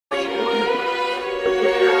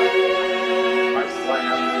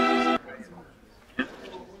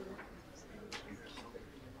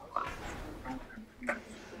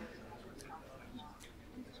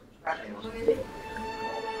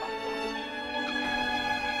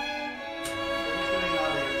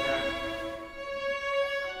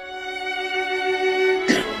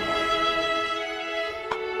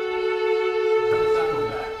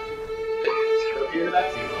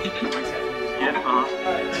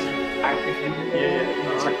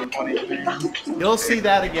You'll see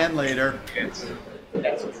that again later.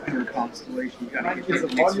 That's a constellation. You gotta get the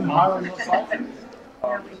volume higher on your side.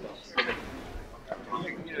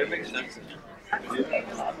 That makes sense. How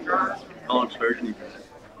long charging you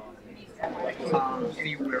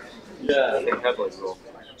Anywhere. Yeah, they have like little.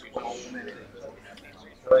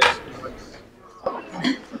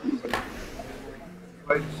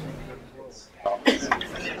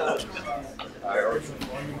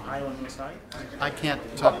 I can't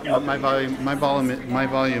talk. My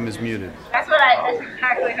volume is muted. That's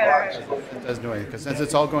exactly what I heard. It doesn't do anything because since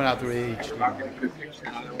it's all going out through HD.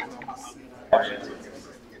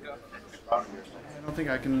 I don't think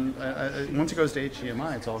I can. Once it goes to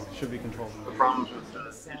HDMI, it should be controlled. The problem with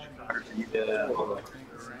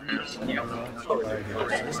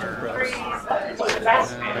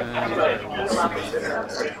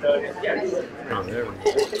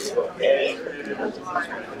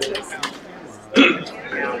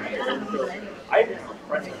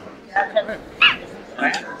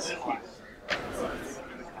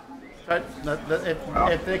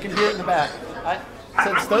If they can hear it in the back.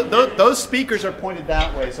 Since those speakers are pointed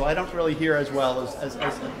that way, so I don't really hear as well as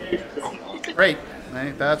great.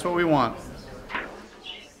 That's what we want.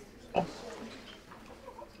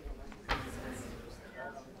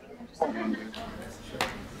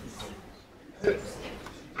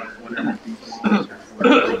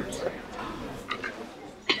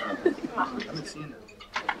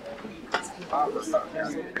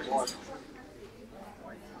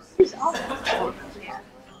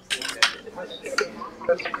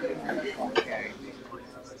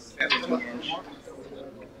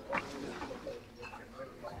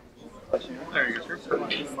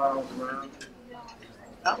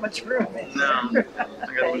 Not much room. No, I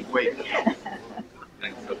gotta lose weight.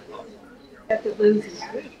 Have to lose his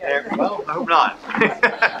weight. Well, I hope not.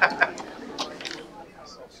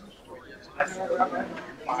 That's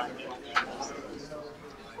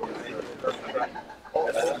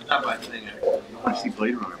not my thing. I see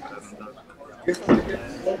Blade Runner, but I haven't done it.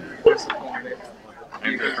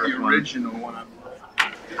 Maybe the first one. Original one.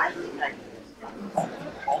 I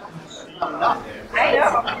know.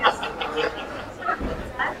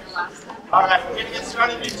 All right, we're going to get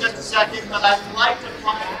started in just a second, but I'd like to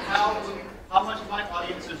find out how much my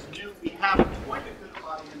audience is new. We have quite a good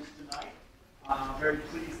audience tonight. I'm very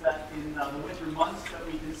pleased that in the winter months that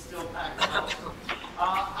we can still pack out.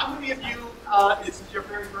 How many of you, this is your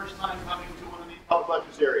very first time coming to one of these public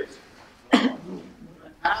lecture series?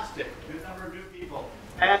 Fantastic, good number of new people.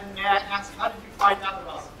 And may I ask, how did you find out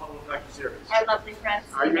about the public lecture series? Our lovely friends.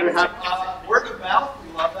 Are you going to have word of mouth?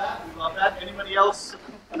 We love that. We love that. Anybody else?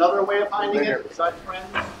 Another way of finding it besides friends?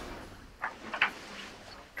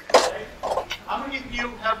 Okay. How many of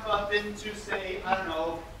you have been to, say, I don't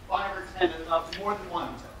know, 5 or 10, more than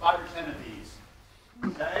one, 5 or 10 of these?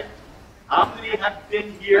 Okay. How many have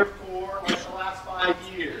been here for like the last 5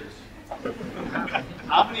 years?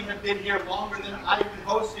 How many have been here longer than I've been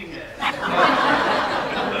hosting it?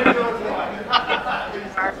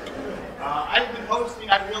 I've been hosting,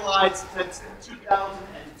 I realized, since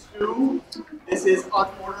 2002. This is on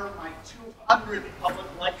order of my 200th public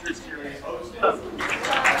lecture series hosted.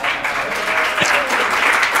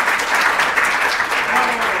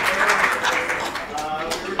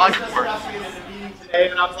 We were just discussing it in a meeting today,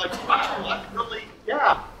 and I was like, wow, that's really,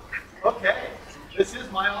 yeah, okay. This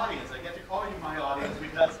is my audience. I get to call you my audience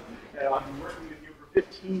because I've been working with you for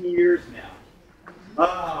 15 years now.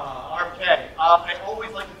 Okay. I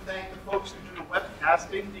always like to thank the folks who do the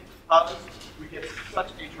webcasting because we get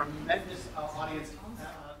such a tremendous audience,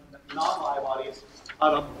 non-live audience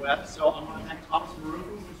out on the web. So I want to thank Thomas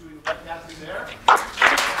Maroon, who's doing the webcasting there.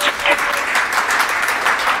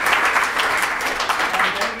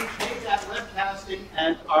 And then we take that webcasting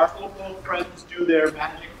and our OPPO friends do their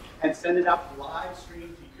magic and send it up live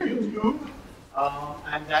stream to YouTube.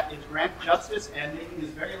 And that is Grant Justice, and making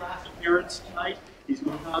his very last appearance tonight. He's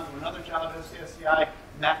moving on to another job at CSCI,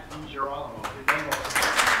 Matt DiGirolamo.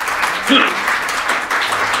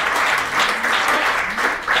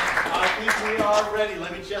 I think we are ready.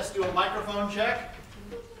 Let me just do a microphone check.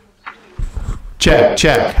 Check,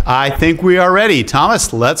 check. I think we are ready.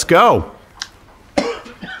 Thomas, let's go.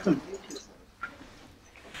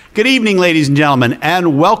 Good evening, ladies and gentlemen,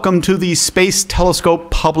 and welcome to the Space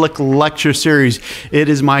Telescope Public Lecture Series. It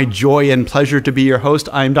is my joy and pleasure to be your host.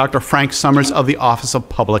 I am Dr. Frank Summers of the Office of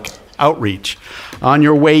Public Outreach. On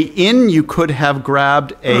your way in, you could have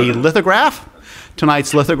grabbed a lithograph.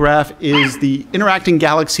 Tonight's lithograph is the Interacting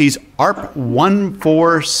Galaxies ARP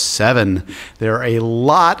 147. There are a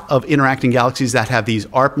lot of interacting galaxies that have these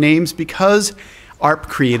ARP names because ARP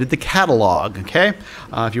created the catalog, okay?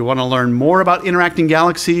 If you want to learn more about interacting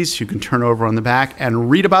galaxies, you can turn over on the back and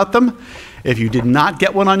read about them. If you did not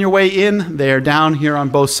get one on your way in, they are down here on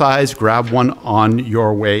both sides. Grab one on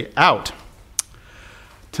your way out.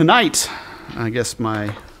 Tonight, I guess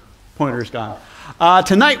my pointer's gone.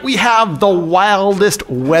 Tonight we have the wildest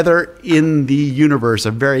weather in the universe,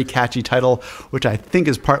 a very catchy title, which I think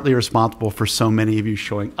is partly responsible for so many of you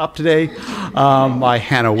showing up today, by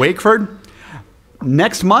Hannah Wakeford.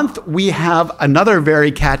 Next month, we have another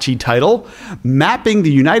very catchy title, Mapping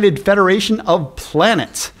the United Federation of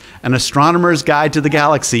Planets, an astronomer's guide to the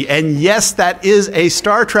galaxy. And yes, that is a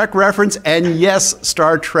Star Trek reference, and yes,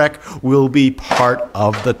 Star Trek will be part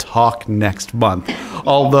of the talk next month,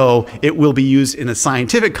 although it will be used in a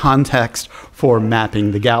scientific context for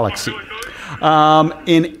mapping the galaxy.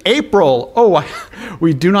 In April,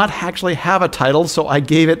 we do not actually have a title, so I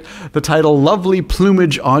gave it the title Lovely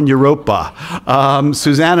Plumage on Europa.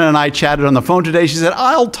 Susanna and I chatted on the phone today. She said,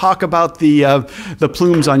 I'll talk about the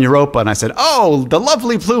plumes on Europa. And I said, oh, the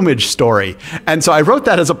lovely plumage story. And so I wrote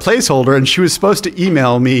that as a placeholder, and she was supposed to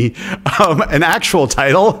email me an actual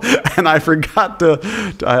title, and I forgot to,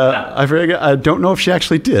 I don't know if she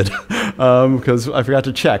actually did, because I forgot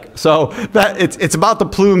to check. So that it's about the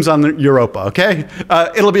plumes on Europa. Okay,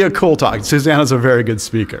 it'll be a cool talk. Susanna's a very good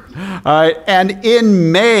speaker. All right, and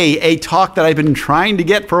in May, a talk that I've been trying to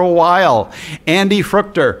get for a while, Andy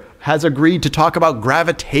Fruchter has agreed to talk about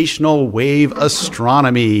gravitational wave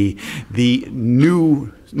astronomy, the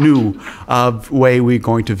new way we're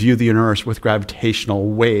going to view the universe with gravitational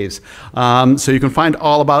waves. So you can find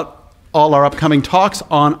all our upcoming talks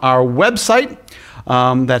on our website.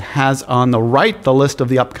 That has on the right the list of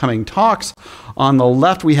the upcoming talks. On the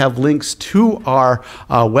left, we have links to our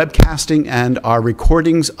webcasting and our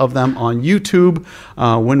recordings of them on YouTube.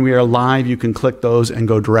 When we are live, you can click those and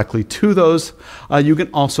go directly to those. You can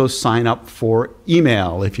also sign up for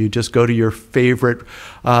email. If you just go to your favorite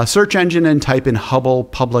search engine and type in Hubble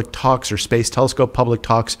Public Talks or Space Telescope Public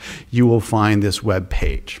Talks, you will find this web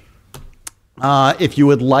page. If you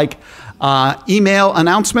would like email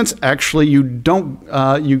announcements, actually you don't,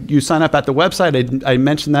 you sign up at the website. I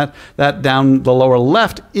mentioned that down the lower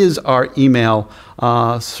left is our email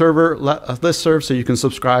server, listserv, so you can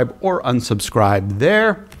subscribe or unsubscribe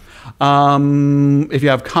there. If you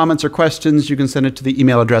have comments or questions, you can send it to the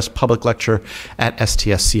email address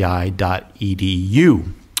publiclecture@stsci.edu.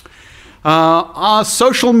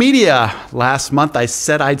 Social media. Last month I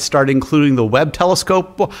said I'd start including the Webb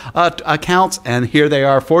Telescope accounts, and here they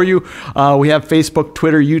are for you. We have Facebook,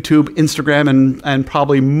 Twitter, YouTube, Instagram, and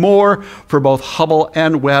probably more for both Hubble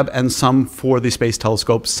and Webb, and some for the Space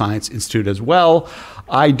Telescope Science Institute as well.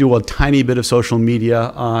 I do a tiny bit of social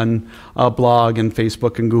media on a blog and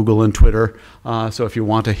Facebook and Google and Twitter, so if you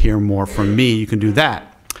want to hear more from me, you can do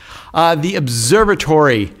that. The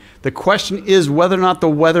observatory. The question is whether or not the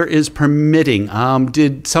weather is permitting.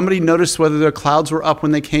 Did somebody notice whether the clouds were up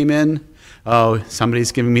when they came in? Oh,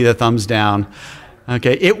 somebody's giving me the thumbs down.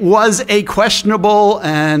 Okay, it was a questionable,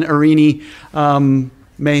 and Irini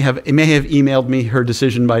may have emailed me her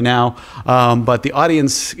decision by now, but the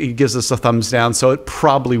audience gives us a thumbs down, so it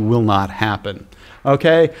probably will not happen.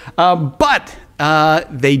 Okay, but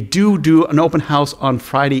they do an open house on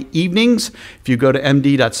Friday evenings. If you go to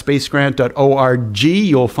md.spacegrant.org,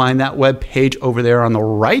 you'll find that web page over there on the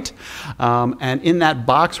right. And in that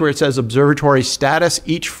box where it says observatory status,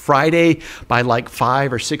 each Friday by like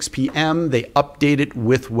 5 or 6 p.m., they update it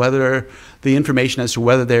with the information as to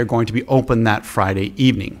whether they're going to be open that Friday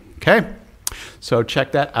evening. Okay? So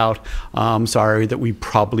check that out. Sorry that we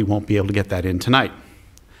probably won't be able to get that in tonight.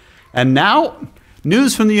 And now,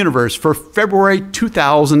 News from the Universe for February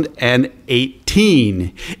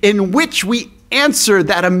 2018, in which we answer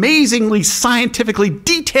that amazingly scientifically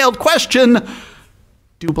detailed question,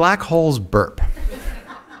 do black holes burp?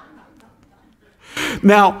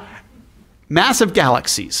 Now, massive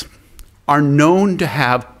galaxies are known to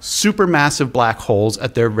have supermassive black holes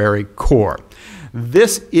at their very core.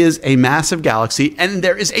 This is a massive galaxy, and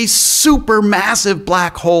there is a supermassive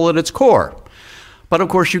black hole at its core. But of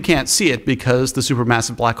course you can't see it because the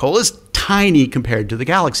supermassive black hole is tiny compared to the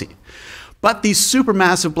galaxy. But these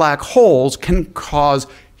supermassive black holes can cause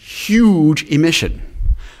huge emission.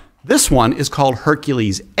 This one is called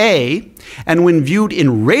Hercules A, and when viewed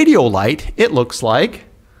in radio light, it looks like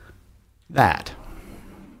that.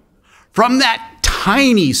 From that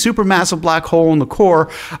tiny supermassive black hole in the core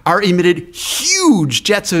are emitted huge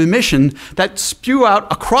jets of emission that spew out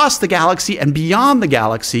across the galaxy and beyond the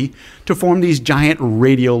galaxy to form these giant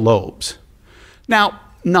radial lobes. Now,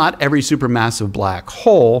 not every supermassive black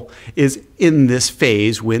hole is in this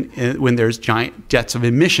phase when there's giant jets of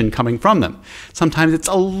emission coming from them. Sometimes it's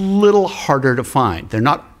a little harder to find. They're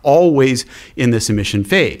not always in this emission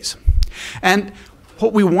phase. And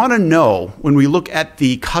what we want to know when we look at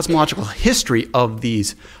the cosmological history of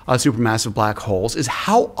these supermassive black holes is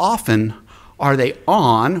how often are they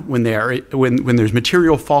on when there's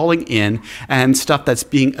material falling in and stuff that's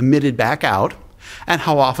being emitted back out, and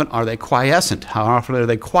how often are they quiescent? How often are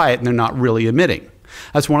they quiet and they're not really emitting?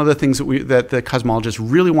 That's one of the things that the cosmologists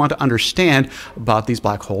really want to understand about these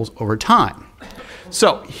black holes over time.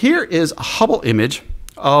 So here is a Hubble image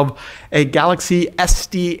of a galaxy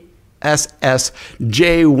SDSS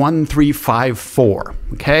J1354,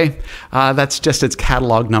 okay? That's just its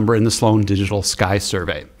catalog number in the Sloan Digital Sky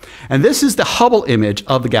Survey. And this is the Hubble image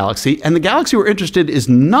of the galaxy, and the galaxy we're interested in is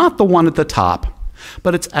not the one at the top,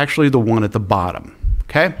 but it's actually the one at the bottom,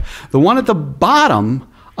 okay? The one at the bottom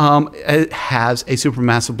has a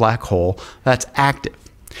supermassive black hole that's active.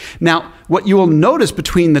 Now, what you will notice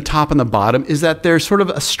between the top and the bottom is that there's sort of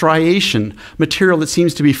a striation material that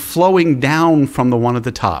seems to be flowing down from the one at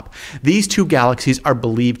the top. These two galaxies are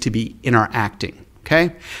believed to be interacting,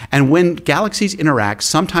 okay? And when galaxies interact,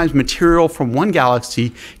 sometimes material from one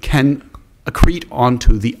galaxy can accrete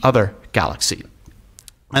onto the other galaxy.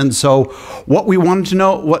 And so what we wanted to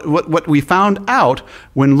know, what we found out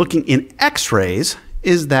when looking in X-rays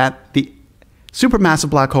is that the supermassive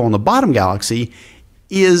black hole in the bottom galaxy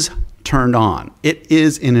is turned on. It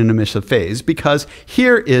is in an emissive phase because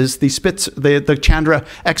here is the Chandra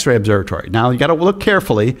X-ray Observatory. Now you got to look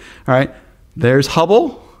carefully, all right? There's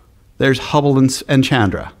Hubble and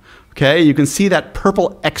Chandra. Okay, you can see that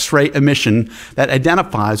purple X-ray emission that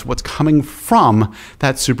identifies what's coming from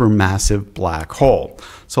that supermassive black hole.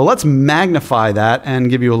 So let's magnify that and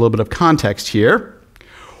give you a little bit of context here.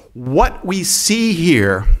 What we see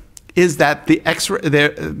here is that the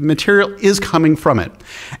material is coming from it,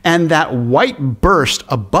 and that white burst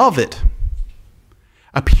above it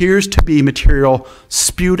appears to be material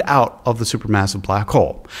spewed out of the supermassive black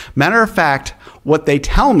hole. Matter of fact, what they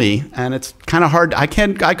tell me, and it's kind of hard, I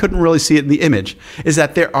couldn't really see it in the image, is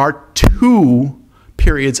that there are two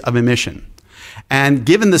periods of emission. And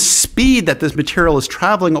given the speed that this material is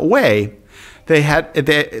traveling away,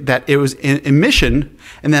 that it was in emission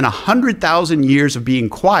and then 100,000 years of being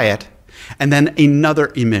quiet and then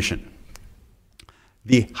another emission.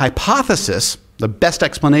 The hypothesis, the best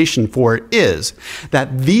explanation for it, is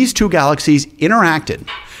that these two galaxies interacted,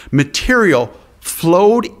 material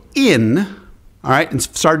flowed in, all right, and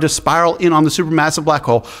started to spiral in on the supermassive black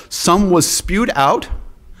hole. Some was spewed out,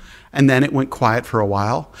 and then it went quiet for a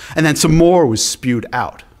while, and then some more was spewed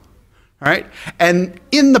out. All right? And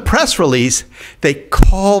in the press release, they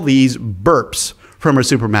call these burps from a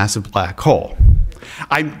supermassive black hole.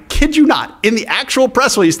 I kid you not, in the actual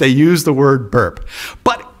press release, they use the word burp.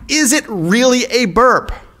 But is it really a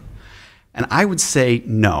burp? And I would say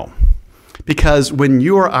no. Because when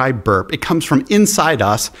you or I burp, it comes from inside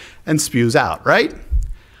us and spews out, right?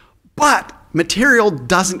 But material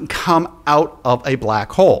doesn't come out of a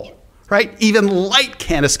black hole, right? Even light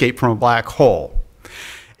can't escape from a black hole.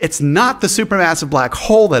 It's not the supermassive black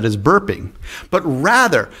hole that is burping, but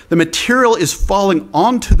rather the material is falling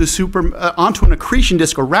onto an accretion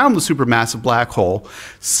disk around the supermassive black hole.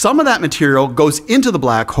 Some of that material goes into the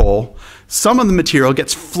black hole. Some of the material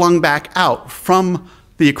gets flung back out from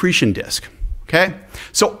the accretion disk. Okay?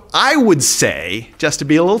 So I would say, just to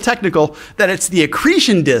be a little technical, that it's the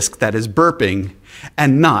accretion disk that is burping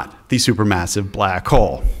and not the supermassive black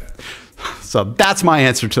hole. So that's my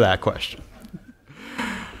answer to that question.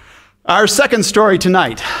 Our second story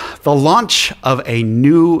tonight, the launch of a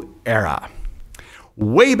new era.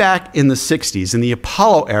 Way back in the 60s, in the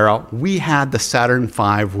Apollo era, we had the Saturn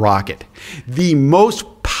V rocket, the most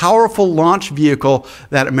powerful launch vehicle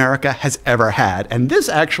that America has ever had. And this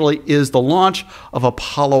actually is the launch of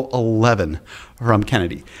Apollo 11 from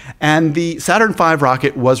Kennedy. And the Saturn V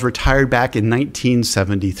rocket was retired back in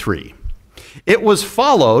 1973. It was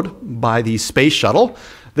followed by the Space Shuttle.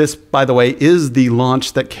 This, by the way, is the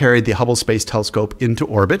launch that carried the Hubble Space Telescope into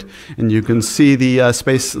orbit. And you can see the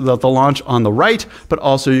launch on the right, but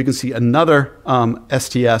also you can see another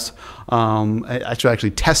STS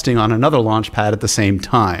actually testing on another launch pad at the same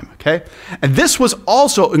time. Okay? And this was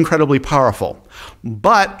also incredibly powerful,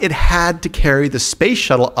 but it had to carry the Space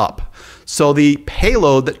Shuttle up. So the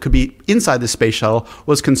payload that could be inside the Space Shuttle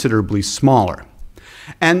was considerably smaller.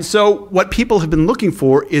 And so what people have been looking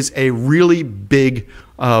for is a really big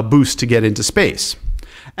boost to get into space.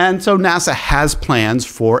 And so NASA has plans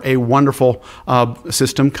for a wonderful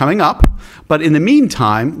system coming up. But in the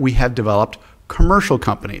meantime, we have developed commercial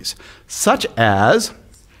companies, such as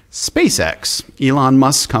SpaceX, Elon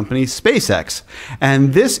Musk's company, SpaceX.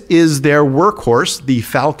 And this is their workhorse, the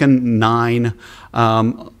Falcon 9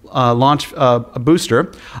 launch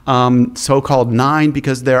booster, so-called 9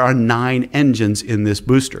 because there are 9 engines in this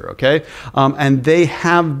booster, okay? And they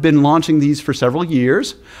have been launching these for several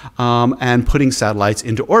years and putting satellites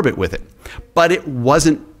into orbit with it. But it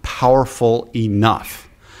wasn't powerful enough.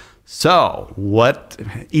 So what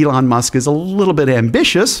Elon Musk is a little bit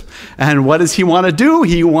ambitious, and what does he want to do?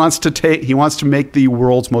 He wants to make the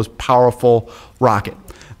world's most powerful rocket.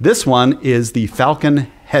 This one is the Falcon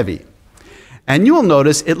Heavy. And you will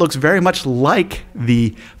notice it looks very much like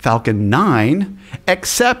the Falcon 9,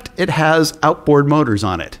 except it has outboard motors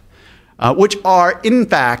on it, which are, in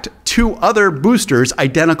fact, 2 other boosters,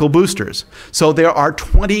 identical boosters. So there are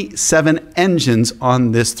 27 engines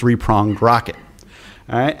on this 3-pronged rocket.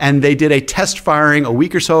 All right, and they did a test firing a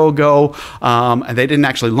week or so ago, and they didn't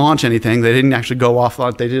actually launch anything. They didn't actually go off.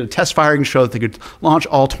 They did a test firing to show that they could launch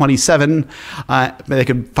all 27. They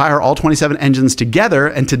could fire all 27 engines together,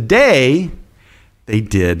 and today they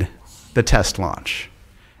did the test launch.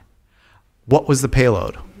 What was the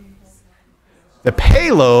payload? The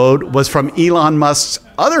payload was from Elon Musk's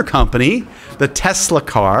other company, the Tesla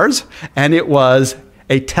cars, and it was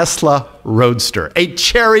a Tesla Roadster, a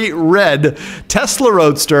cherry red Tesla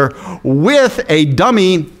Roadster with a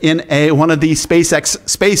dummy in one of the SpaceX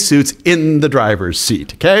spacesuits in the driver's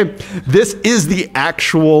seat, okay? This is the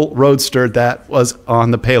actual Roadster that was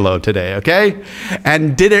on the payload today, okay?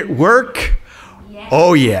 And did it work? Yes.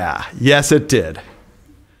 Oh yeah, yes it did.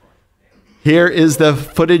 Here is the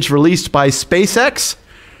footage released by SpaceX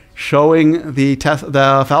showing the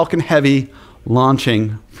Falcon Heavy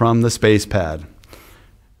launching from the space pad.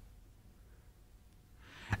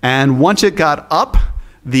 And once it got up,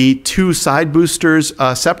 the 2 side boosters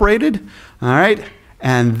separated, all right,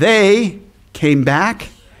 and they came back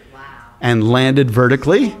and landed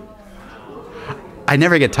vertically. I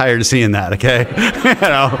never get tired of seeing that, okay?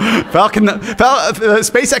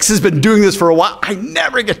 SpaceX has been doing this for a while. I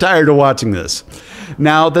never get tired of watching this.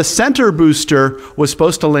 Now, the center booster was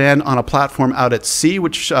supposed to land on a platform out at sea,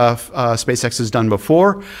 which SpaceX has done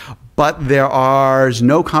before, but there is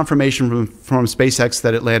no confirmation from SpaceX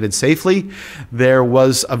that it landed safely. There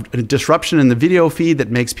was a disruption in the video feed that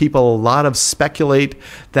makes people a lot of speculate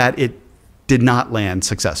that it did not land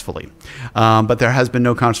successfully. But there has been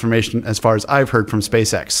no confirmation as far as I've heard from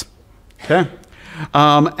SpaceX. Okay?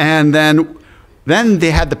 And then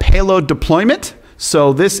they had the payload deployment.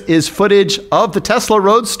 So this is footage of the Tesla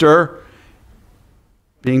Roadster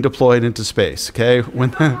being deployed into space. Okay?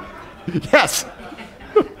 Yes.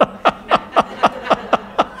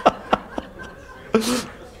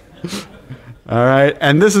 All right,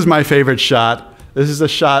 and this is my favorite shot. This is a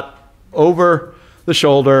shot over the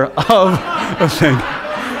shoulder of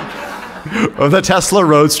the Tesla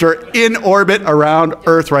Roadster in orbit around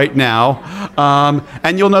Earth right now.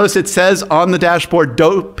 And you'll notice it says on the dashboard,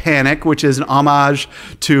 "Don't panic," which is an homage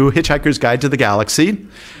to Hitchhiker's Guide to the Galaxy.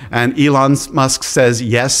 And Elon Musk says,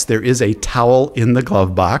 yes, there is a towel in the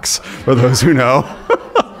glove box, for those who know.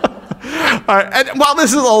 All right, and while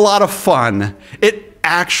this is a lot of fun, it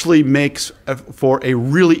actually makes for a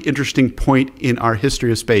really interesting point in our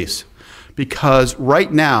history of space. Because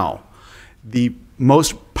right now, the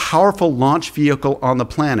most powerful launch vehicle on the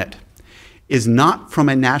planet is not from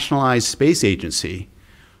a nationalized space agency,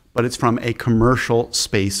 but it's from a commercial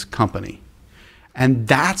space company. And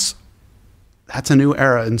that's a new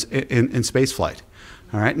era in space flight.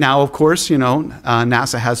 All right. Now, of course,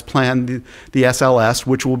 NASA has planned the SLS,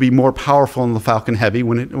 which will be more powerful than the Falcon Heavy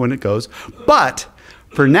when it goes. But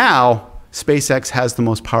for now, SpaceX has the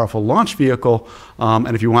most powerful launch vehicle,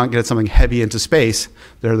 and if you want to get something heavy into space,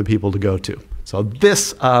 they're the people to go to. So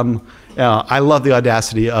this, I love the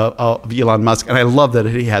audacity of Elon Musk, and I love that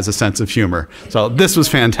he has a sense of humor. So this was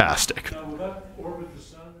fantastic. Now, will that orbit the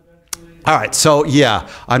sun eventually? All right, so yeah,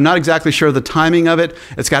 I'm not exactly sure the timing of it.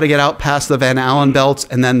 It's got to get out past the Van Allen belts,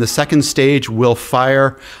 and then the second stage will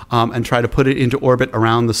fire and try to put it into orbit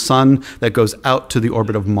around the sun that goes out to the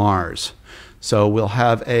orbit of Mars. So we'll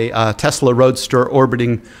have a Tesla Roadster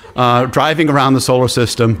orbiting, driving around the solar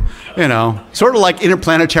system, sort of like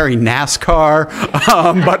interplanetary NASCAR,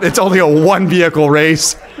 but it's only a one-vehicle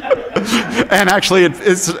race. And actually,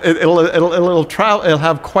 it'll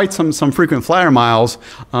have quite some frequent flyer miles,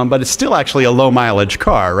 but it's still actually a low-mileage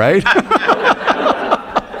car, right? The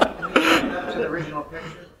original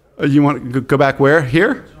picture. You want to go back where?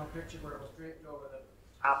 Here?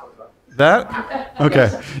 That?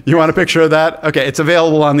 Okay. You want a picture of that? Okay, it's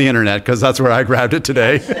available on the internet because that's where I grabbed it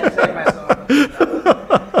today.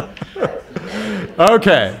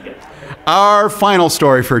 Okay, our final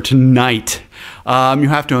story for tonight. You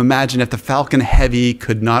have to imagine if the Falcon Heavy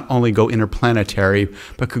could not only go interplanetary,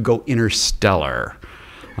 but could go interstellar,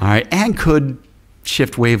 all right, and could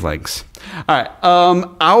shift wavelengths. All right,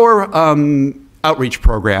 our outreach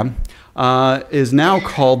program is now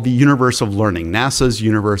called the Universe of Learning, NASA's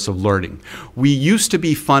Universe of Learning. We used to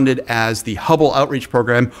be funded as the Hubble Outreach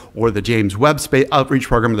Program, or the James Webb Space Outreach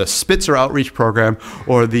Program, or the Spitzer Outreach Program,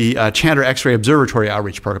 or the Chandra X-ray Observatory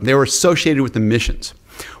Outreach Program. They were associated with the missions.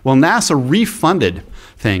 Well, NASA refunded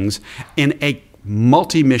things in a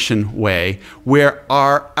multi-mission way where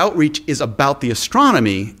our outreach is about the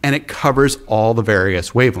astronomy and it covers all the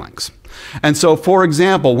various wavelengths. And so, for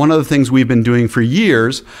example, one of the things we've been doing for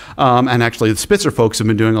years, and actually the Spitzer folks have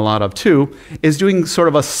been doing a lot of too, is doing sort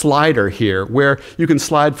of a slider here where you can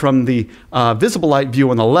slide from the visible light view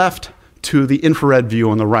on the left to the infrared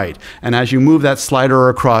view on the right. And as you move that slider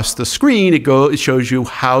across the screen, it shows you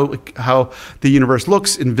how the universe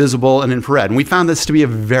looks in visible and infrared. And we found this to be a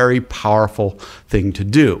very powerful thing to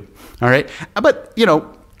do. All right? But, you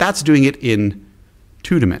know, that's doing it in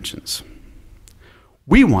 2 dimensions.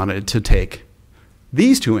 We wanted to take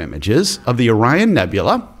these 2 images of the Orion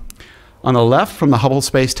Nebula, on the left from the Hubble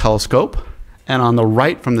Space Telescope, and on the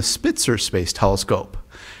right from the Spitzer Space Telescope.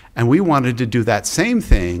 And we wanted to do that same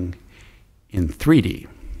thing in 3D.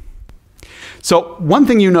 So one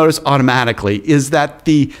thing you notice automatically is that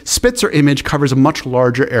the Spitzer image covers a much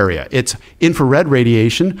larger area. It's infrared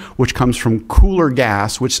radiation, which comes from cooler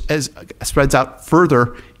gas, which spreads out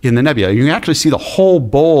further in the nebula. You can actually see the whole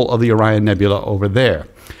bowl of the Orion Nebula over there.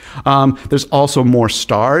 There's also more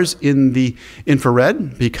stars in the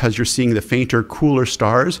infrared because you're seeing the fainter, cooler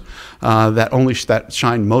stars that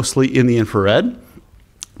shine mostly in the infrared.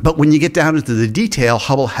 But when you get down into the detail,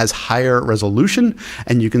 Hubble has higher resolution,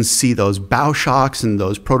 and you can see those bow shocks and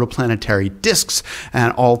those protoplanetary disks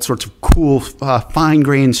and all sorts of cool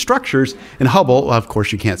fine-grained structures in Hubble. Of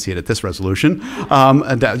course, you can't see it at this resolution,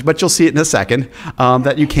 but you'll see it in a second,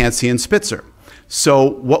 that you can't see in Spitzer. So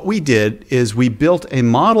what we did is we built a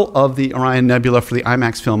model of the Orion Nebula for the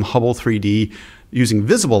IMAX film Hubble 3D using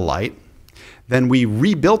visible light. Then we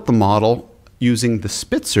rebuilt the model using the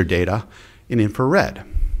Spitzer data in infrared.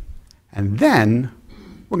 And then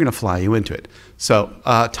we're going to fly you into it. So,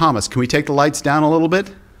 Thomas, can we take the lights down a little bit?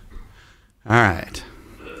 All right.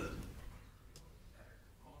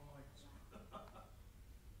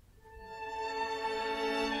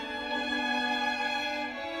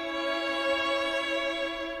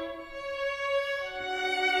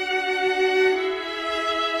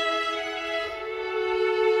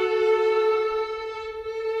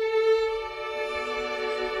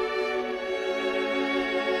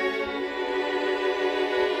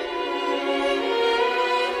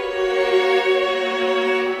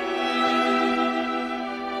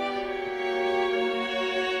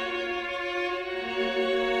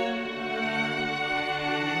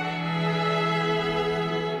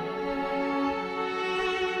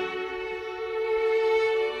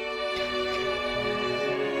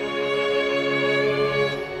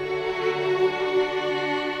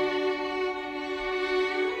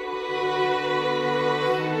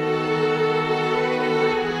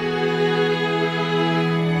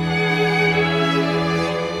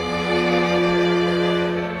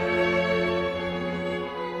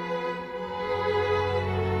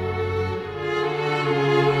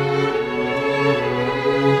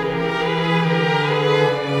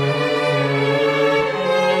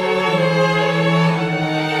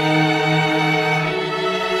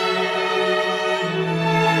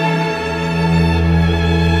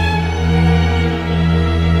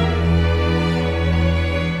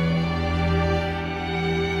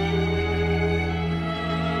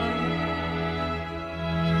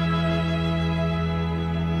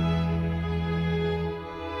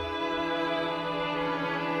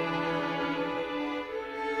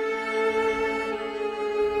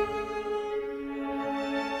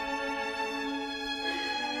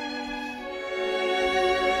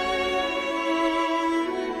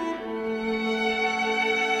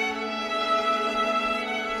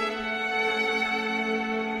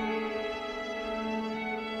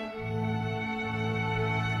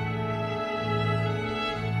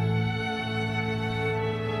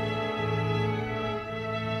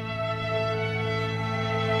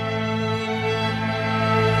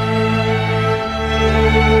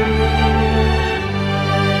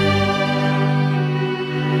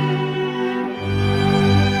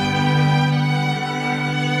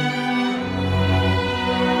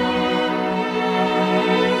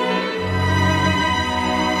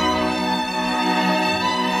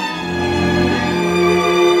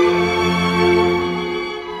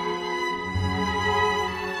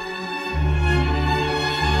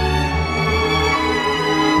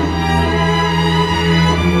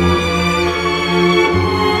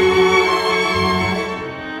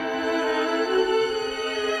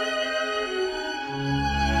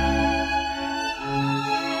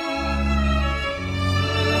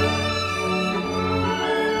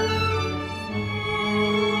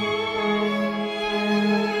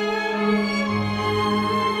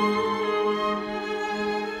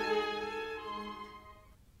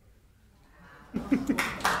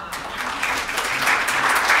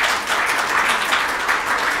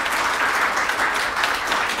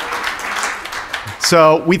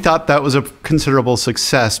 So we thought that was a considerable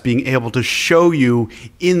success, being able to show you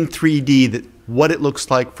in 3D what it looks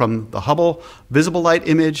like from the Hubble visible light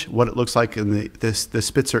image, what it looks like in the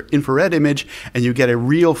Spitzer infrared image, and you get a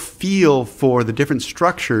real feel for the different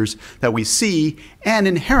structures that we see, and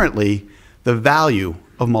inherently the value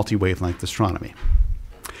of multi-wavelength astronomy.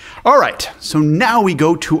 All right, so now we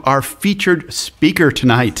go to our featured speaker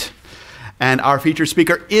tonight. And our featured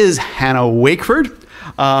speaker is Hannah Wakeford.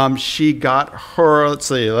 She got her, let's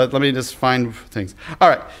see, let me just find things. All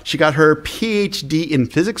right, she got her PhD in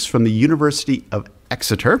physics from the University of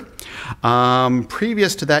Exeter.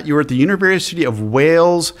 Previous to that, you were at the University of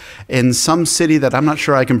Wales in some city that I'm not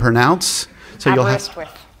sure I can pronounce. So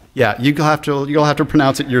Aberystwyth. Yeah, you'll have to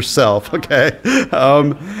pronounce it yourself, okay?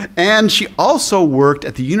 And she also worked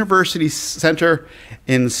at the University Center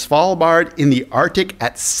in Svalbard in the Arctic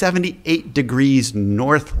at 78 degrees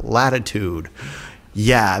north latitude.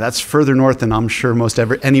 Yeah, that's further north than I'm sure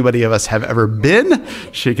anybody of us have ever been.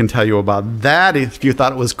 She can tell you about that. If you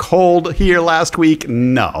thought it was cold here last week,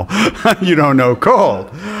 no, you don't know cold.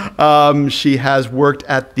 She has worked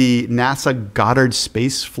at the NASA Goddard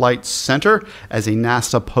Space Flight Center as a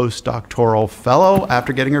NASA postdoctoral fellow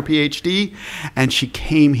after getting her PhD, and she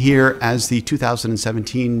came here as the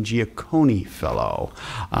 2017 Giacconi Fellow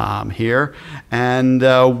here. And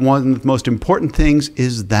one of the most important things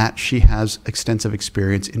is that she has extensive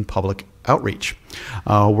experience in public outreach,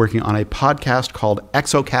 working on a podcast called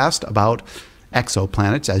Exocast about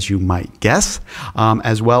exoplanets, as you might guess,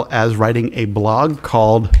 as well as writing a blog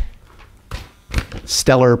called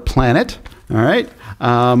Stellar Planet. All right,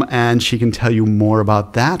 and she can tell you more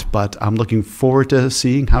about that, but I'm looking forward to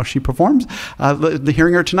seeing how she performs.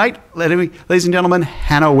 Hearing her tonight, ladies and gentlemen,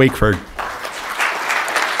 Hannah Wakeford.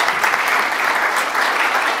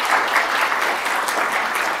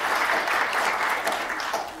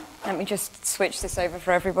 Let me just switch this over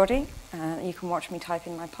for everybody. You can watch me type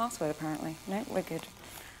in my password, apparently. No, we're good.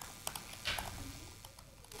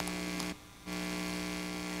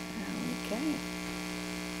 Okay.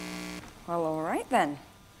 Well, all right then.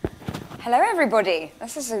 Hello, everybody.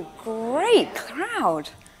 This is a great crowd.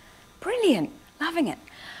 Brilliant. Loving it.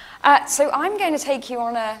 So I'm going to take you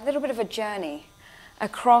on a little bit of a journey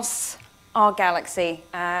across our galaxy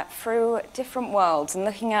through different worlds and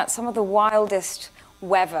looking at some of the wildest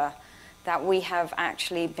weather that we have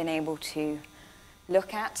actually been able to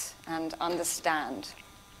look at and understand.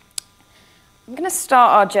 I'm going to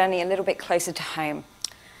start our journey a little bit closer to home.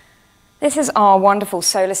 This is our wonderful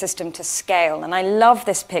solar system to scale, and I love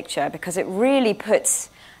this picture because it really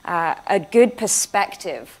puts a good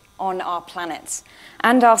perspective on our planets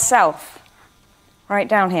and ourself. Right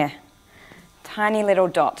down here, tiny little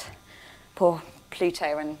dot. Poor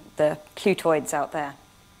Pluto and the Plutoids out there.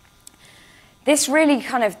 This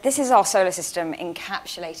is our solar system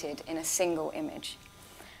encapsulated in a single image.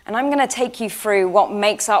 And I'm going to take you through what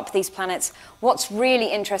makes up these planets, what's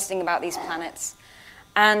really interesting about these planets,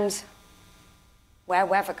 and where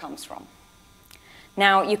weather comes from.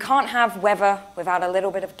 Now, you can't have weather without a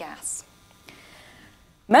little bit of gas.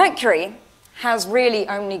 Mercury has really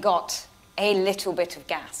only got a little bit of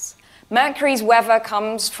gas. Mercury's weather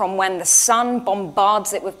comes from when the sun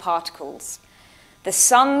bombards it with particles. The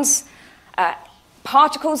sun's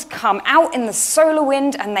particles come out in the solar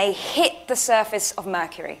wind and they hit the surface of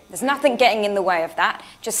Mercury. There's nothing getting in the way of that,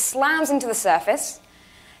 just slams into the surface.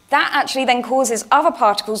 That actually then causes other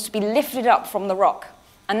particles to be lifted up from the rock,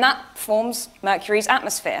 and that forms Mercury's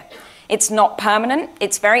atmosphere. It's not permanent,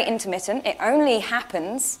 it's very intermittent, it only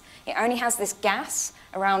has this gas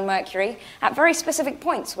around Mercury at very specific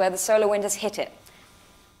points where the solar wind has hit it.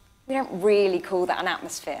 We don't really call that an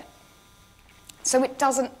atmosphere. So it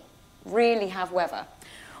doesn't really have weather.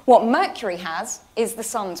 What Mercury has is the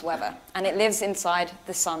sun's weather, and it lives inside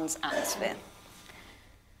the sun's atmosphere.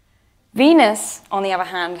 Venus, on the other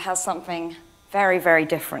hand, has something very, very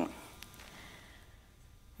different.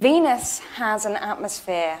 Venus has an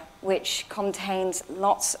atmosphere which contains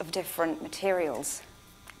lots of different materials,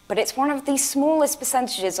 but it's one of the smallest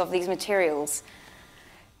percentages of these materials,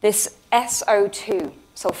 this SO2,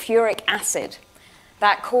 sulfuric acid,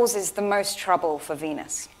 that causes the most trouble for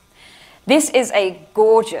Venus. This is a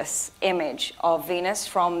gorgeous image of Venus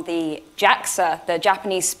from the JAXA, the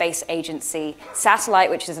Japanese Space Agency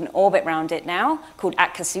satellite, which is in orbit around it now, called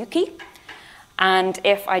Akatsuki. And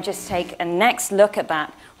if I just take a next look at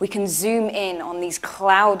that, we can zoom in on these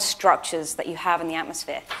cloud structures that you have in the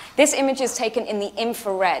atmosphere. This image is taken in the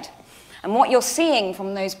infrared. And what you're seeing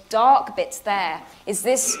from those dark bits there is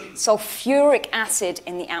this sulfuric acid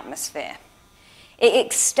in the atmosphere. It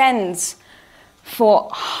extends for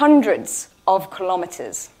hundreds of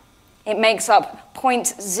kilometers. It It makes up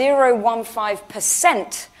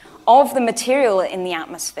 0.015% of the material in the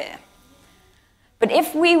atmosphere. But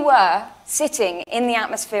if we were sitting in the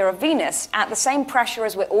atmosphere of Venus at the same pressure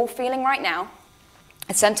as we're all feeling right now,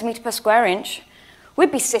 a centimeter per square inch,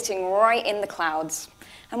 we'd be sitting right in the clouds,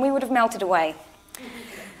 and we would have melted away.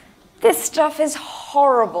 This stuff is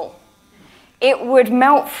horrible. It would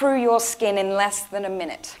melt through your skin in less than a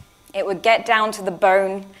minute. It would get down to the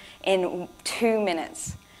bone in 2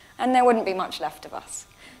 minutes, and there wouldn't be much left of us.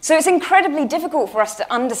 So it's incredibly difficult for us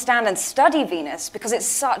to understand and study Venus because it's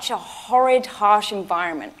such a horrid, harsh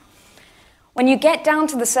environment. When you get down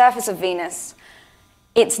to the surface of Venus,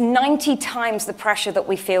 it's 90 times the pressure that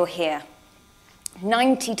we feel here.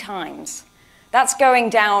 90 times. That's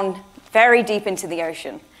going down very deep into the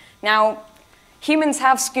ocean. Now, humans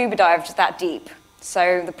have scuba dived that deep,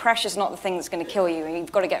 so the pressure's not the thing that's going to kill you, and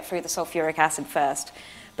you've got to get through the sulfuric acid first.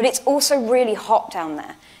 But it's also really hot down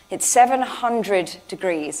there. It's 700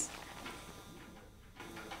 degrees.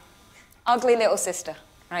 Ugly little sister,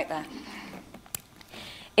 right there.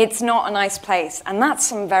 It's not a nice place, and that's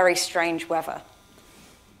some very strange weather.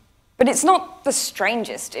 But it's not the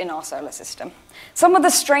strangest in our solar system. Some of the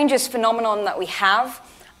strangest phenomenon that we have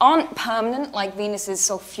aren't permanent, like Venus's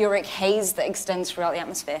sulfuric haze that extends throughout the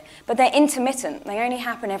atmosphere, but they're intermittent. They only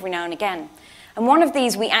happen every now and again. And one of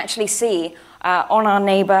these we actually see on our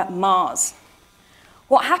neighbor Mars.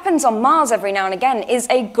 What happens on Mars every now and again is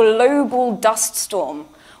a global dust storm.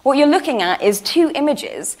 What you're looking at is 2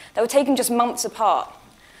 images that were taken just months apart.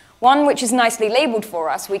 One which is nicely labeled for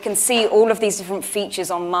us. We can see all of these different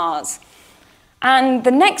features on Mars. And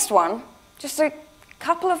the next one, just a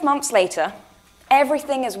couple of months later,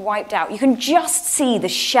 everything is wiped out. You can just see the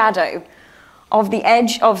shadow of the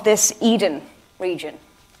edge of this Eden region.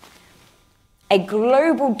 A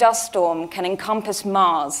global dust storm can encompass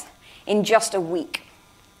Mars in just a week.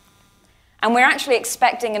 And we're actually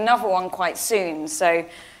expecting another one quite soon, so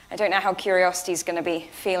I don't know how Curiosity is going to be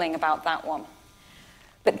feeling about that one.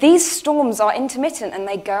 But these storms are intermittent and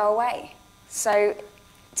they go away. So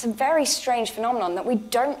it's a very strange phenomenon that we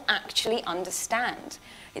don't actually understand.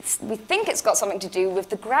 We think it's got something to do with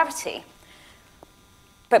the gravity.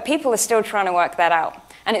 But people are still trying to work that out.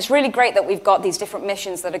 And it's really great that we've got these different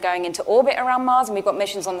missions that are going into orbit around Mars, and we've got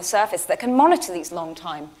missions on the surface that can monitor these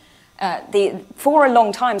for a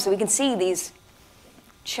long time, so we can see these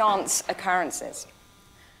chance occurrences.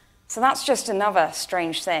 So that's just another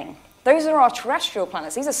strange thing. Those are our terrestrial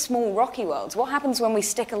planets. These are small rocky worlds. What happens when we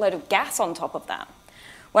stick a load of gas on top of that?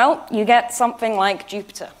 Well, you get something like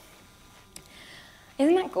Jupiter.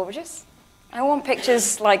 Isn't that gorgeous? I want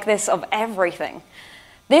pictures like this of everything.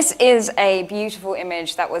 This is a beautiful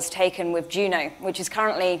image that was taken with Juno, which is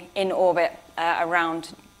currently in orbit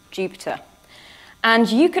around Jupiter. And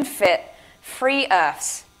you could fit 3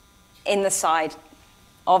 Earths in the side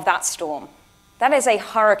of that storm. That is a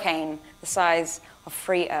hurricane the size of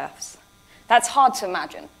 3 Earths. That's hard to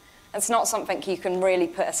imagine. That's not something you can really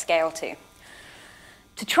put a scale to.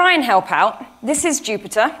 To try and help out, this is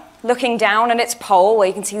Jupiter looking down at its pole where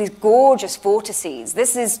you can see these gorgeous vortices.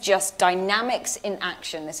 This is just dynamics in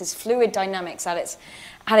action. This is fluid dynamics at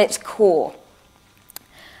its core.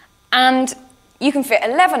 And you can fit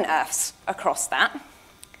 11 Earths across that.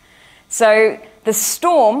 So the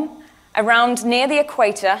storm around near the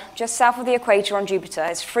equator, just south of the equator on Jupiter,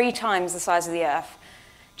 is 3 times the size of the Earth.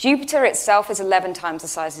 Jupiter itself is 11 times the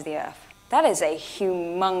size of the Earth. That is a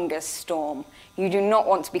humongous storm. You do not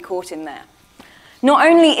want to be caught in there. Not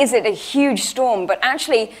only is it a huge storm, but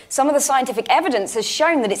actually some of the scientific evidence has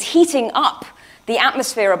shown that it's heating up the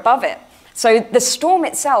atmosphere above it. So the storm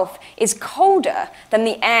itself is colder than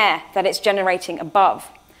the air that it's generating above.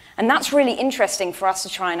 And that's really interesting for us to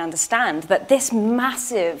try and understand, that this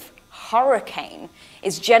massive hurricane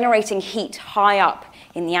is generating heat high up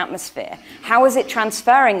in the atmosphere. How is it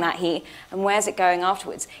transferring that heat, and where's it going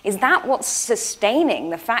afterwards? Is that what's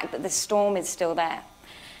sustaining the fact that this storm is still there?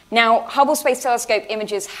 Now, Hubble Space Telescope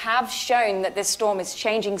images have shown that this storm is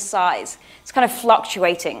changing size. It's kind of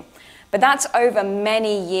fluctuating. But that's over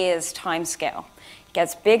many years' timescale. It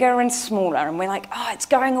gets bigger and smaller, and we're like, oh, it's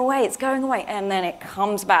going away, it's going away. And then it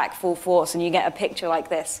comes back full force, and you get a picture like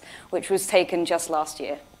this, which was taken just last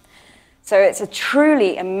year. So it's a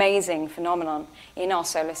truly amazing phenomenon in our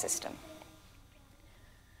solar system.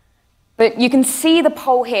 But you can see the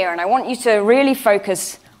pole here, and I want you to really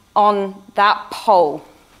focus on that pole.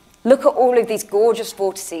 Look at all of these gorgeous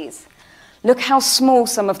vortices. Look how small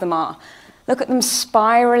some of them are. Look at them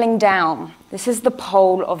spiraling down. This is the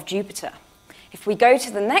pole of Jupiter. If we go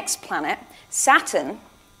to the next planet, Saturn,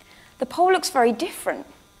 the pole looks very different.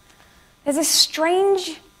 There's a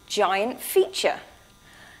strange giant feature.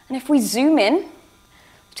 And if we zoom in,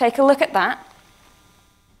 take a look at that,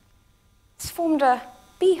 it's formed a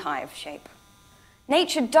beehive shape.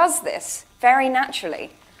 Nature does this very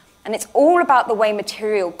naturally, and it's all about the way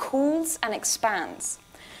material cools and expands.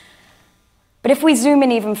 But if we zoom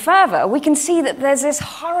in even further, we can see that there's this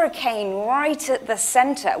hurricane right at the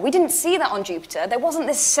center. We didn't see that on Jupiter. There wasn't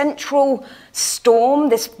this central storm,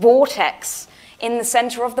 this vortex in the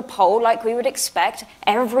center of the pole like we would expect,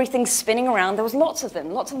 everything spinning around. There was lots of them,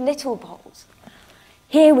 lots of little poles.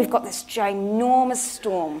 Here we've got this ginormous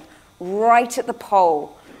storm right at the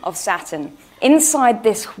pole of Saturn, inside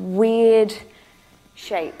this weird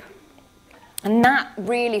shape. And that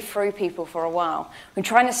really threw people for a while. We're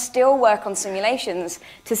trying to still work on simulations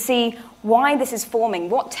to see why this is forming,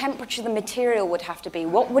 what temperature the material would have to be,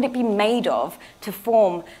 what would it be made of to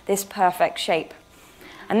form this perfect shape.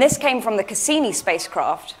 And this came from the Cassini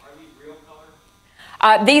spacecraft.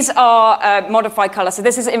 These are modified color. So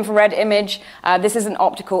this is an infrared image, this is an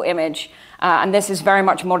optical image, and this is very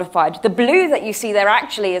much modified. The blue that you see there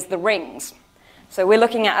actually is the rings. So we're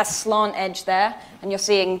looking at a slant edge there, and you're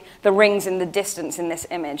seeing the rings in the distance in this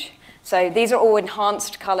image. So these are all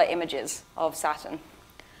enhanced color images of Saturn.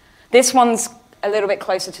 This one's a little bit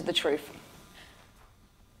closer to the truth.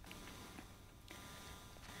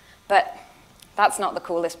 But that's not the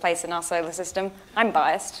coolest place in our solar system. I'm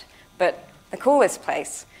biased, but the coolest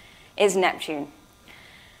place is Neptune.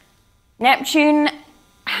 Neptune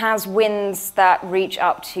has winds that reach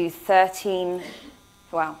up to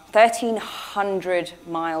 1,300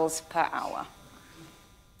 miles per hour.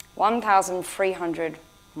 1,300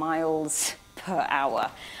 miles per hour.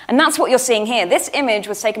 And that's what you're seeing here. This image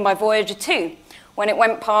was taken by Voyager 2 when it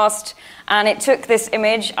went past, and it took this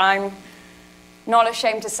image, I'm not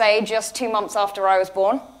ashamed to say, just 2 months after I was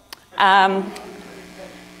born. I'm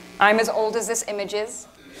as old as this image is.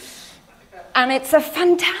 And it's a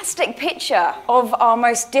fantastic picture of our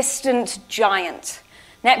most distant giant.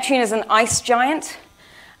 Neptune is an ice giant.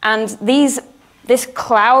 And this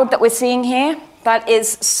cloud that we're seeing here, that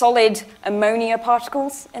is solid ammonia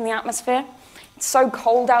particles in the atmosphere. It's so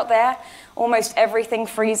cold out there, almost everything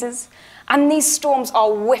freezes. And these storms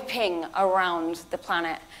are whipping around the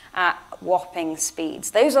planet at whopping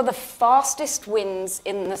speeds. Those are the fastest winds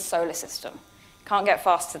in the solar system. Can't get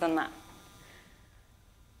faster than that.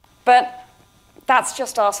 But that's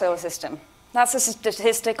just our solar system. That's a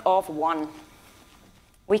statistic of 1.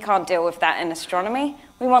 We can't deal with that in astronomy.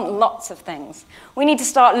 We want lots of things. We need to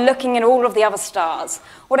start looking at all of the other stars.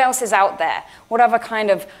 What else is out there? What other kind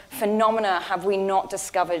of phenomena have we not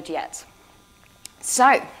discovered yet?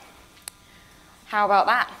 So, how about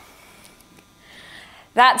that?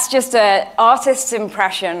 That's just an artist's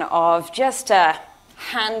impression of just a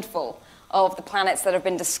handful of the planets that have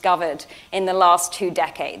been discovered in the last 2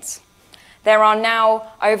 decades. There are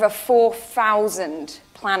now over 4,000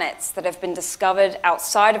 planets that have been discovered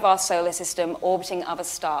outside of our solar system orbiting other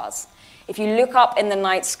stars. If you look up in the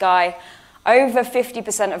night sky, over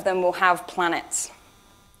 50% of them will have planets.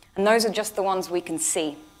 And those are just the ones we can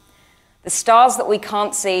see. The stars that we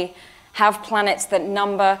can't see have planets that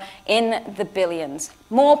number in the billions.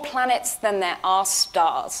 More planets than there are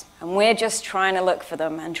stars. And we're just trying to look for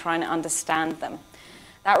them and trying to understand them.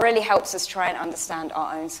 That really helps us try and understand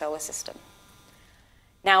our own solar system.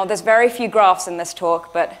 Now, there's very few graphs in this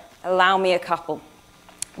talk, but allow me a couple.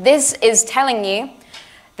 This is telling you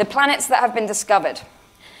the planets that have been discovered.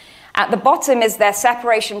 At the bottom is their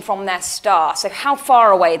separation from their star, so how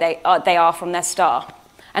far away they are from their star.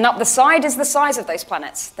 And up the side is the size of those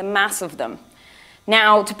planets, the mass of them.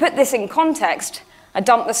 Now, to put this in context, I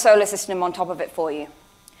dumped the solar system on top of it for you.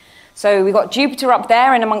 So we've got Jupiter up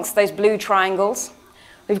there in amongst those blue triangles.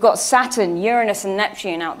 We've got Saturn, Uranus, and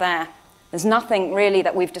Neptune out there. There's nothing really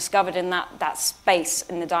that we've discovered in that space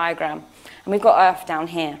in the diagram. And we've got Earth down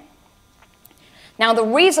here. Now, the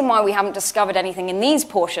reason why we haven't discovered anything in these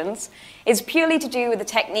portions is purely to do with the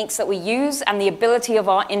techniques that we use and the ability of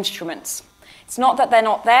our instruments. It's not that they're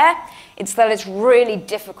not there, it's that it's really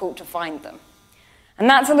difficult to find them. And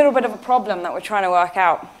that's a little bit of a problem that we're trying to work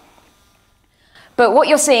out. But what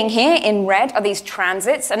you're seeing here in red are these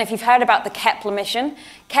transits. And if you've heard about the Kepler mission,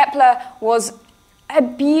 Kepler was a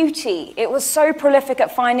beauty. It was so prolific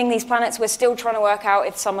at finding these planets, we're still trying to work out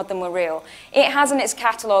if some of them were real. It has in its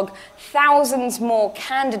catalogue thousands more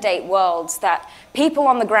candidate worlds that people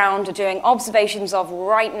on the ground are doing observations of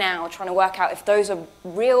right now, trying to work out if those are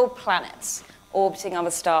real planets orbiting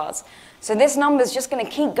other stars. So this number is just going to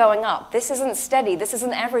keep going up. This isn't steady. This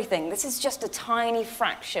isn't everything. This is just a tiny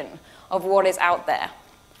fraction of what is out there.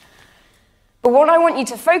 But what I want you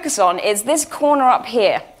to focus on is this corner up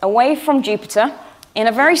here, away from Jupiter, in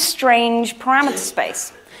a very strange parameter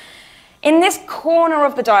space. In this corner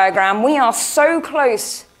of the diagram, we are so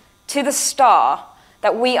close to the star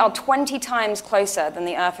that we are 20 times closer than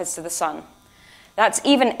the Earth is to the sun. That's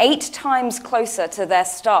even 8 times closer to their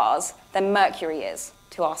stars than Mercury is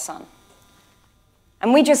to our sun.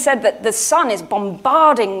 And we just said that the sun is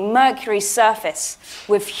bombarding Mercury's surface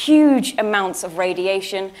with huge amounts of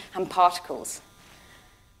radiation and particles.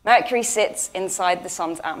 Mercury sits inside the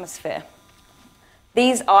sun's atmosphere.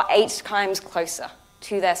 These are 8 times closer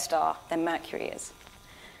to their star than Mercury is.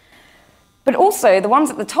 But also, the ones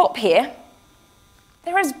at the top here,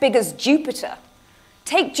 they're as big as Jupiter.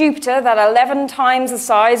 Take Jupiter, that 11 times the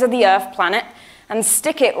size of the Earth planet, and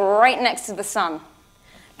stick it right next to the sun.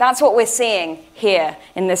 That's what we're seeing here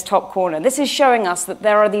in this top corner. This is showing us that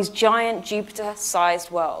there are these giant Jupiter-sized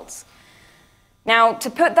worlds. Now, to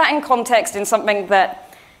put that in context in something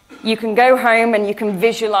that you can go home and you can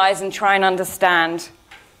visualize and try and understand,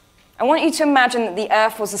 I want you to imagine that the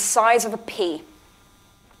Earth was the size of a pea.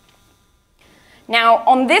 Now,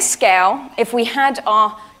 on this scale, if we had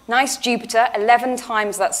our nice Jupiter, 11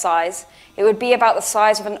 times that size, it would be about the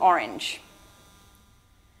size of an orange.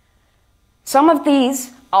 Some of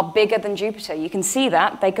these are bigger than Jupiter. You can see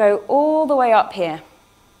that. They go all the way up here.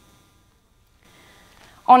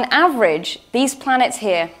 On average, these planets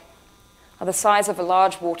here are the size of a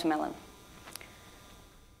large watermelon.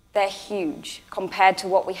 They're huge compared to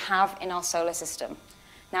what we have in our solar system.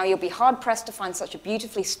 Now, you'll be hard-pressed to find such a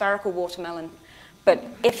beautifully spherical watermelon, but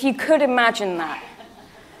if you could imagine that,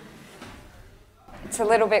 it's a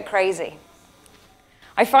little bit crazy.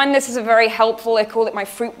 I find this is a very helpful, I call it my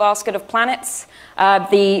fruit basket of planets.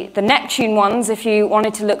 The Neptune ones, if you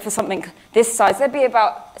wanted to look for something this size, they'd be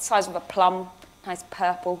about the size of a plum, nice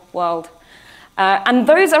purple world. And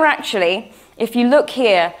those are actually, if you look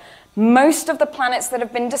here, most of the planets that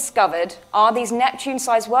have been discovered are these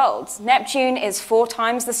Neptune-sized worlds. Neptune is 4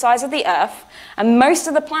 times the size of the Earth, and most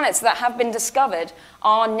of the planets that have been discovered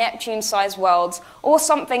are Neptune-sized worlds, or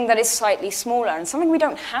something that is slightly smaller, and something we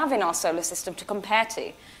don't have in our solar system to compare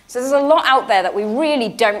to. So there's a lot out there that we really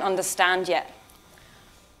don't understand yet.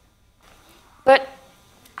 But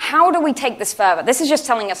how do we take this further? This is just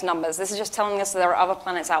telling us numbers. This is just telling us that there are other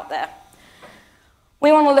planets out there.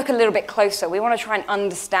 We want to look a little bit closer. We want to try and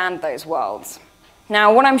understand those worlds.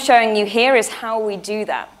 Now, what I'm showing you here is how we do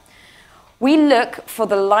that. We look for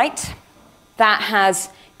the light that has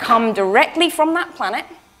come directly from that planet.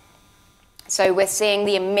 So we're seeing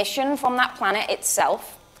the emission from that planet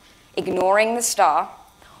itself, ignoring the star.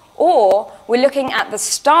 Or we're looking at the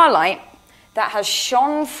starlight that has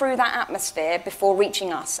shone through that atmosphere before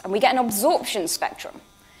reaching us, and we get an absorption spectrum.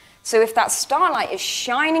 So if that starlight is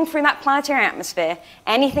shining through that planetary atmosphere,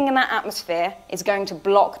 anything in that atmosphere is going to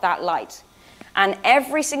block that light. And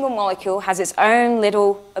every single molecule has its own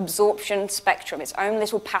little absorption spectrum, its own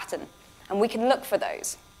little pattern, and we can look for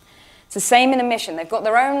those. It's the same in emission. They've got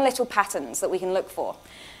their own little patterns that we can look for.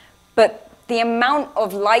 But the amount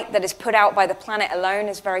of light that is put out by the planet alone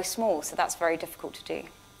is very small, so that's very difficult to do.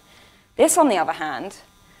 This, on the other hand,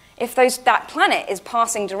 if that planet is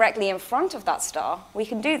passing directly in front of that star, we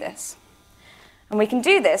can do this. And we can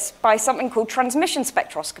do this by something called transmission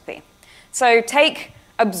spectroscopy. So take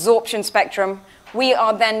absorption spectrum. We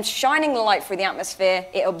are then shining the light through the atmosphere.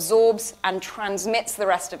 It absorbs and transmits the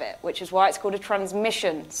rest of it, which is why it's called a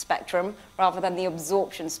transmission spectrum rather than the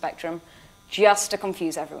absorption spectrum, just to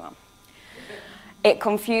confuse everyone. It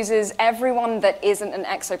confuses everyone that isn't an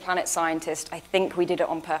exoplanet scientist. I think we did it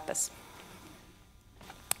on purpose.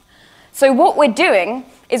 So what we're doing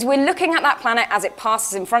is we're looking at that planet as it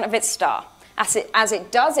passes in front of its star. As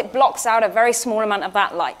it does, it blocks out a very small amount of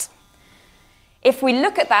that light. If we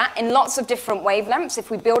look at that in lots of different wavelengths,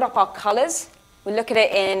 if we build up our colors, we look at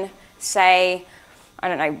it in, say, I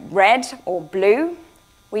don't know, red or blue,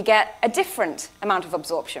 we get a different amount of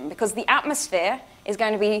absorption because the atmosphere is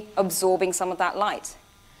going to be absorbing some of that light.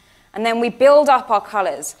 And then we build up our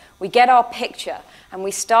colors, we get our picture, and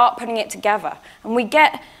we start putting it together. And we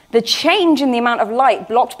get the change in the amount of light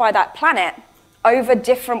blocked by that planet over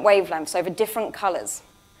different wavelengths, over different colors.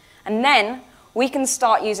 And then we can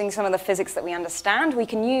start using some of the physics that we understand. We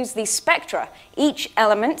can use these spectra. Each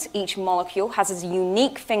element, each molecule has a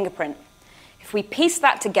unique fingerprint. If we piece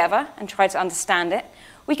that together and try to understand it,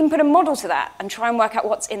 we can put a model to that and try and work out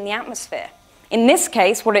what's in the atmosphere. In this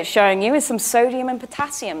case, what it's showing you is some sodium and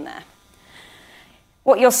potassium there.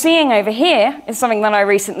 What you're seeing over here is something that I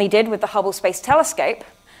recently did with the Hubble Space Telescope,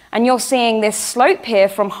 and you're seeing this slope here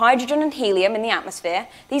from hydrogen and helium in the atmosphere.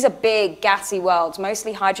 These are big, gassy worlds,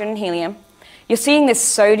 mostly hydrogen and helium. You're seeing this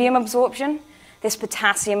sodium absorption, this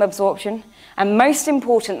potassium absorption, and most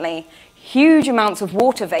importantly, huge amounts of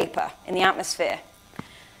water vapor in the atmosphere.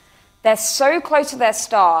 They're so close to their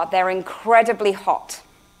star, they're incredibly hot.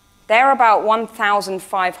 They're about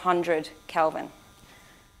 1,500 Kelvin.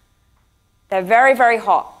 They're very, very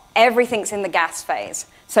hot. Everything's in the gas phase.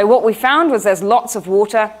 So what we found was there's lots of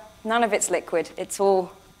water. None of it's liquid. It's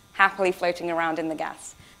all happily floating around in the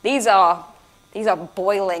gas. These are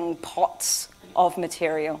boiling pots of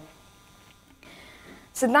material.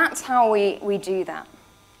 So that's how we do that.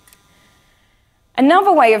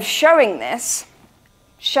 Another way of showing this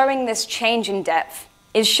change in depth,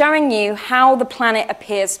 is showing you how the planet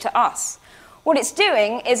appears to us. What it's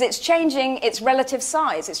doing is it's changing its relative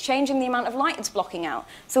size. It's changing the amount of light it's blocking out.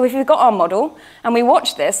 So if we've got our model and we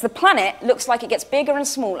watch this, the planet looks like it gets bigger and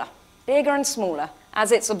smaller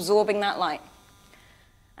as it's absorbing that light.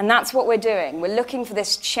 And that's what we're doing. We're looking for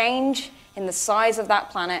this change in the size of that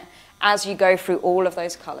planet as you go through all of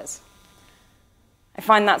those colors. I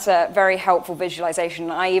find that's a very helpful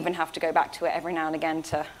visualization. I even have to go back to it every now and again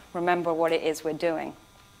to remember what it is we're doing.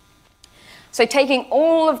 So taking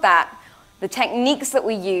all of that, the techniques that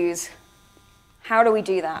we use, how do we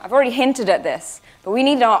do that? I've already hinted at this, but we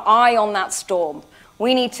need our eye on that storm.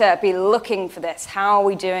 We need to be looking for this. How are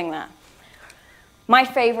we doing that? My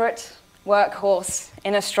favorite workhorse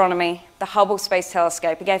in astronomy, the Hubble Space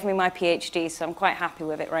Telescope. It gave me my PhD, so I'm quite happy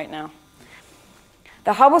with it right now.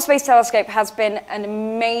 The Hubble Space Telescope has been an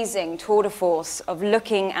amazing tour de force of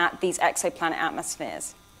looking at these exoplanet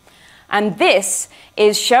atmospheres. And this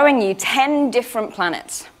is showing you 10 different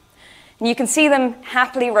planets. And you can see them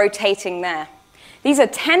happily rotating there. These are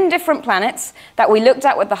 10 different planets that we looked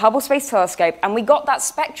at with the Hubble Space Telescope, and we got that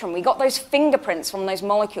spectrum, we got those fingerprints from those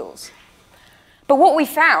molecules. But what we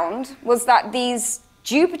found was that these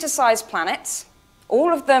Jupiter-sized planets,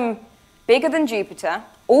 all of them bigger than Jupiter,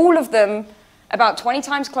 all of them about 20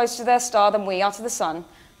 times closer to their star than we are to the sun,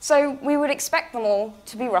 so we would expect them all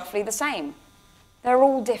to be roughly the same. They're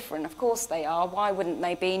all different, of course they are. Why wouldn't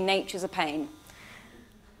they be? Nature's a pain.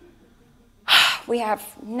 We have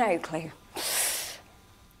no clue.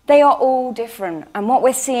 They are all different, and what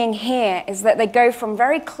we're seeing here is that they go from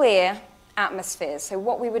very clear atmospheres, so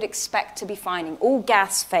what we would expect to be finding, all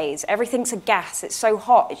gas phase, everything's a gas, it's so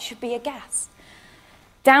hot, it should be a gas,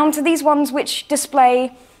 down to these ones which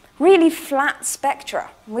display really flat spectra.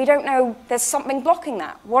 We don't know, there's something blocking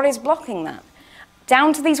that. What is blocking that?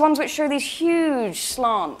 Down to these ones which show these huge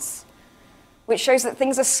slants, which shows that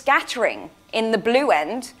things are scattering in the blue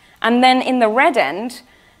end, and then in the red end,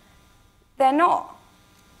 they're not.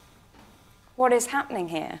 What is happening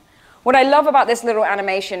here? What I love about this little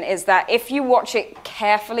animation is that if you watch it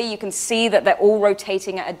carefully, you can see that they're all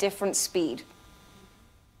rotating at a different speed.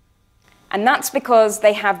 And that's because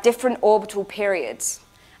they have different orbital periods.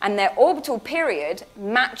 And their orbital period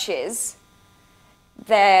matches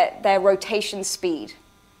their rotation speed.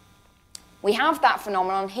 We have that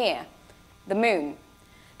phenomenon here, the moon.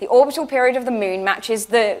 The orbital period of the moon matches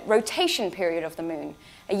the rotation period of the moon.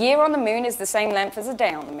 A year on the moon is the same length as a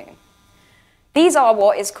day on the moon. These are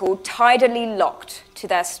what is called tidally locked to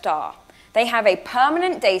their star. They have a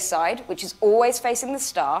permanent day side, which is always facing the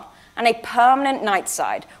star, and a permanent night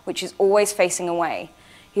side, which is always facing away.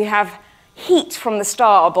 You have heat from the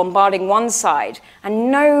star bombarding one side, and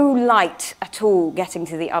no light at all getting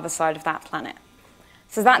to the other side of that planet.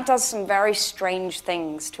 So that does some very strange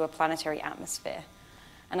things to a planetary atmosphere.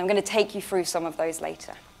 And I'm going to take you through some of those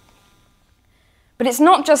later. But it's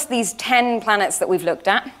not just these 10 planets that we've looked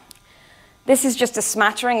at. This is just a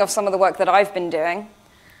smattering of some of the work that I've been doing.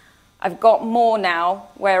 I've got more now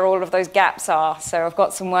where all of those gaps are, so I've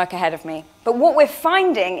got some work ahead of me. But what we're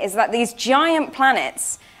finding is that these giant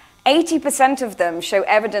planets, 80% of them show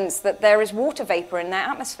evidence that there is water vapor in their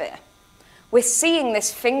atmosphere. We're seeing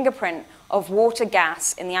this fingerprint of water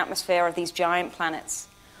gas in the atmosphere of these giant planets.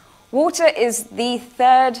 Water is the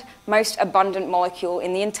third most abundant molecule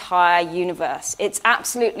in the entire universe. It's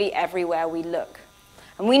absolutely everywhere we look.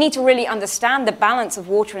 And we need to really understand the balance of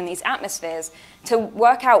water in these atmospheres to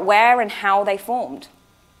work out where and how they formed.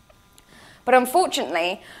 But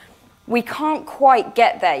unfortunately, we can't quite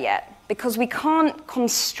get there yet because we can't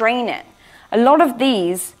constrain it. A lot of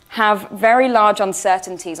these have very large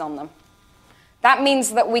uncertainties on them. That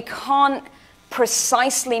means that we can't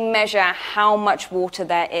precisely measure how much water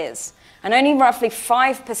there is. And only roughly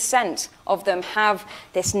 5% of them have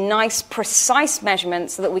this nice, precise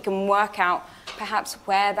measurement so that we can work out perhaps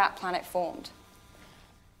where that planet formed.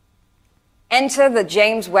 Enter the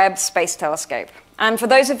James Webb Space Telescope. And for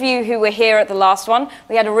those of you who were here at the last one,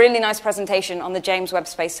 we had a really nice presentation on the James Webb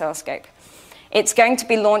Space Telescope. It's going to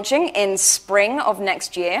be launching in spring of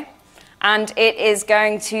next year, and it is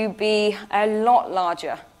going to be a lot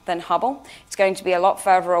larger than Hubble. It's going to be a lot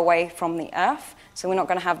further away from the Earth, so we're not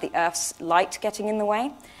going to have the Earth's light getting in the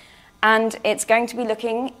way. And it's going to be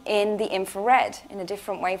looking in the infrared, in a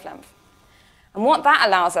different wavelength. And what that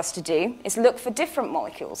allows us to do is look for different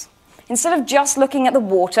molecules. Instead of just looking at the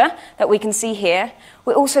water that we can see here,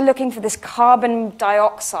 we're also looking for this carbon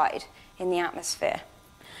dioxide in the atmosphere.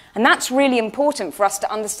 And that's really important for us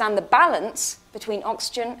to understand the balance between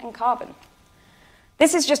oxygen and carbon.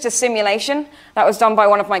 This is just a simulation that was done by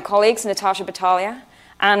one of my colleagues, Natasha Batalha,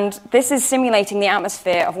 and this is simulating the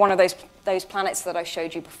atmosphere of one of those planets that I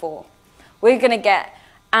showed you before. We're going to get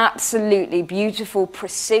absolutely beautiful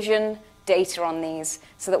precision data on these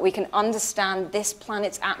so that we can understand this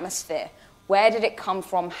planet's atmosphere. Where did it come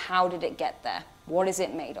from? How did it get there? What is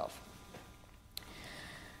it made of?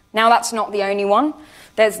 Now, that's not the only one.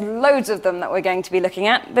 There's loads of them that we're going to be looking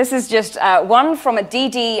at. This is just one from a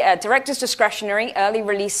DD, Director's Discretionary Early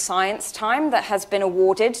Release Science Time that has been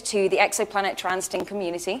awarded to the exoplanet transiting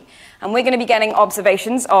community. And we're going to be getting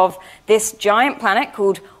observations of this giant planet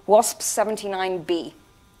called WASP-79b.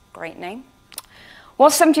 Great name.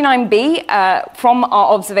 WASP-79b, from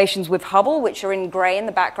our observations with Hubble, which are in gray in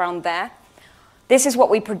the background there, this is what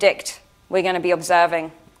we predict we're going to be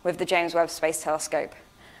observing with the James Webb Space Telescope.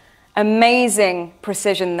 Amazing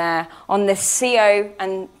precision there on the CO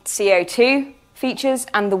and CO2 features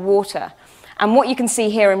and the water. And what you can see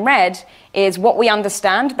here in red is what we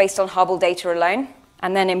understand based on Hubble data alone,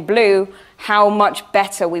 and then in blue, how much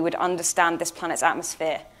better we would understand this planet's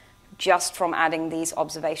atmosphere just from adding these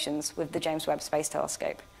observations with the James Webb Space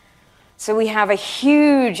Telescope. So we have a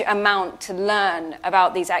huge amount to learn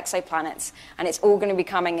about these exoplanets, and it's all going to be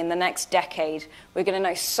coming in the next decade. We're going to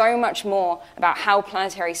know so much more about how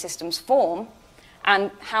planetary systems form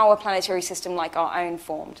and how a planetary system like our own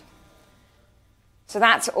formed. So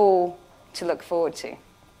that's all to look forward to.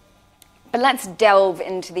 But let's delve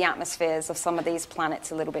into the atmospheres of some of these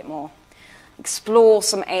planets a little bit more. Explore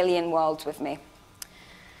some alien worlds with me.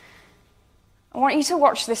 I want you to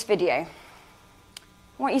watch this video.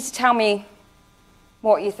 I want you to tell me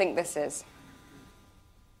what you think this is.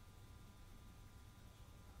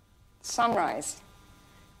 Sunrise.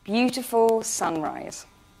 Beautiful sunrise.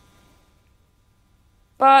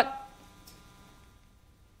 But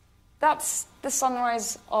that's the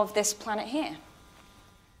sunrise of this planet here.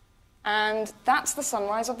 And that's the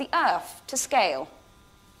sunrise of the Earth to scale.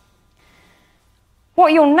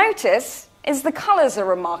 What you'll notice is the colors are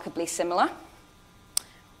remarkably similar.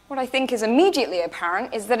 What I think is immediately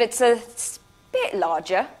apparent is that it's a bit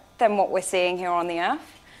larger than what we're seeing here on the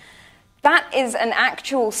Earth. That is an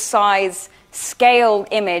actual size scale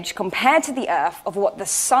image compared to the Earth of what the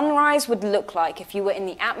sunrise would look like if you were in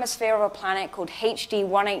the atmosphere of a planet called HD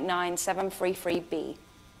 189733b.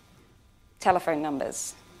 Telephone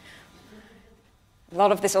numbers. A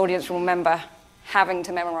lot of this audience will remember having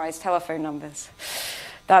to memorize telephone numbers.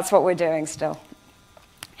 That's what we're doing still.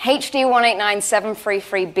 HD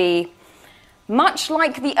 189733b, much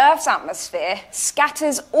like the Earth's atmosphere,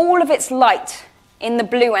 scatters all of its light in the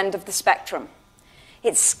blue end of the spectrum.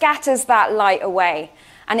 It scatters that light away.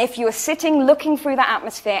 And if you were sitting looking through that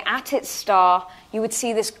atmosphere at its star, you would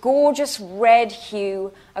see this gorgeous red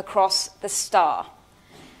hue across the star,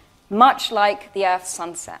 much like the Earth's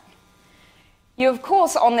sunset. You, of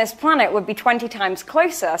course, on this planet would be 20 times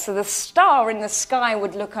closer, so the star in the sky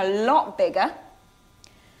would look a lot bigger.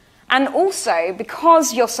 And also,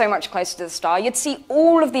 because you're so much closer to the star, you'd see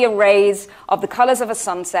all of the arrays of the colors of a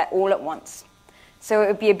sunset all at once. So it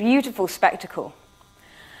would be a beautiful spectacle.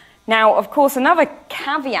 Now, of course, another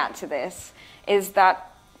caveat to this is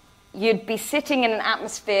that you'd be sitting in an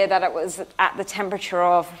atmosphere that it was at the temperature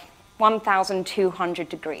of 1,200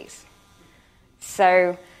 degrees.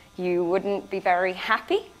 So you wouldn't be very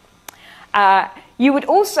happy. You would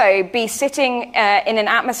also be sitting in an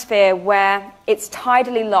atmosphere where it's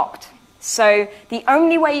tidally locked. So the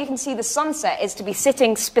only way you can see the sunset is to be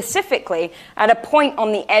sitting specifically at a point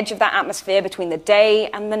on the edge of that atmosphere between the day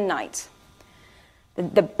and the night.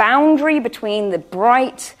 The boundary between the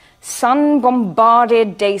bright,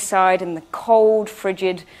 sun-bombarded day side and the cold,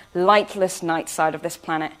 frigid, lightless night side of this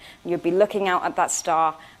planet. You'd be looking out at that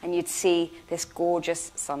star and you'd see this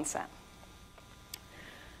gorgeous sunset.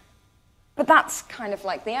 But that's kind of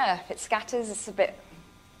like the Earth. It scatters. It's a bit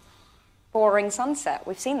boring sunset.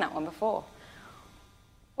 We've seen that one before.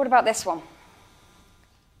 What about this one?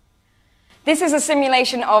 This is a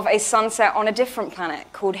simulation of a sunset on a different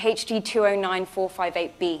planet called HD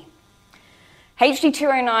 209458b. HD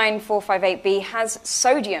 209458b has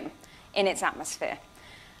sodium in its atmosphere.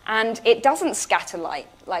 And it doesn't scatter light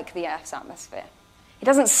like the Earth's atmosphere. It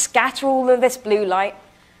doesn't scatter all of this blue light.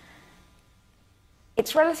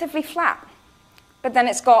 it's relatively flat, but then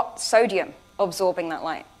it's got sodium absorbing that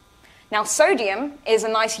light. Now, sodium is a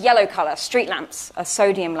nice yellow color. Street lamps are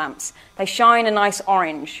sodium lamps. They shine a nice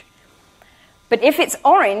orange. But if it's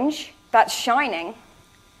orange that's shining,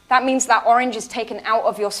 that means that orange is taken out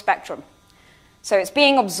of your spectrum. So it's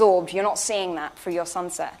being absorbed. You're not seeing that for your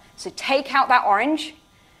sunset. So take out that orange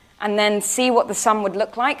and then see what the sun would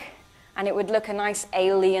look like, and it would look a nice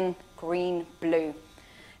alien green blue.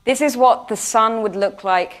 This is what the sun would look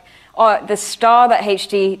like, or the star that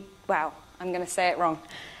wow, I'm going to say it wrong.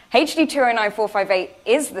 HD 209458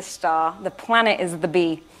 is the star, the planet is the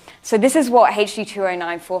bee. So this is what HD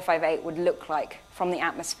 209458 would look like from the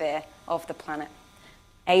atmosphere of the planet.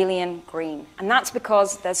 Alien green. And that's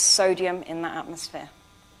because there's sodium in that atmosphere.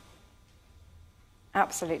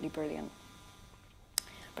 Absolutely brilliant.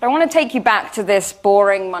 But I want to take you back to this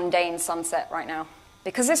boring, mundane sunset right now,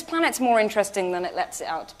 because this planet's more interesting than it lets it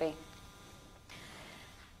out to be.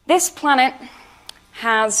 This planet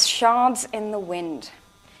has shards in the wind.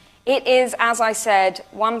 It is, as I said,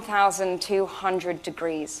 1,200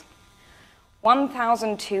 degrees.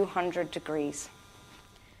 1,200 degrees.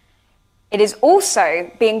 It is also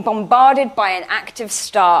being bombarded by an active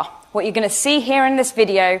star. What you're going to see here in this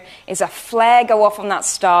video is a flare go off on that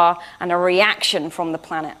star and a reaction from the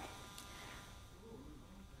planet.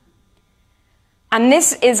 And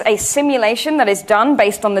this is a simulation that is done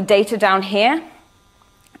based on the data down here.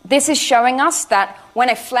 This is showing us that when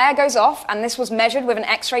a flare goes off, and this was measured with an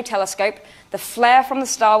X-ray telescope, the flare from the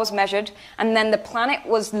star was measured, and then the planet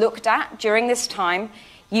was looked at during this time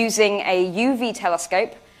using a UV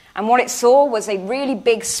telescope, and what it saw was a really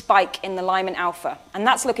big spike in the Lyman alpha, and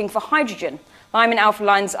that's looking for hydrogen. Lyman alpha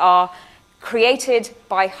lines are created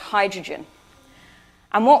by hydrogen.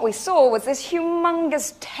 And what we saw was this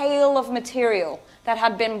humongous tail of material that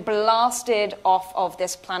had been blasted off of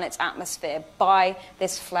this planet's atmosphere by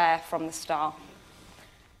this flare from the star.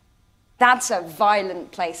 That's a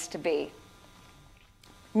violent place to be.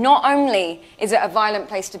 Not only is it a violent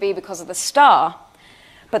place to be because of the star,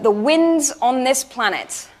 but the winds on this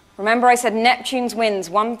planet, remember I said Neptune's winds,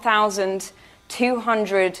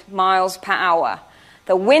 1,200 miles per hour.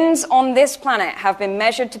 The winds on this planet have been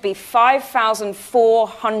measured to be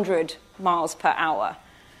 5,400 miles per hour,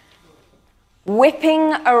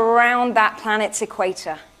 whipping around that planet's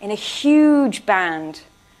equator in a huge band,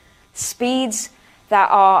 speeds that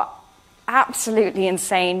are absolutely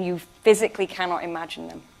insane. You physically cannot imagine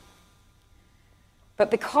them.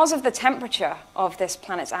 But because of the temperature of this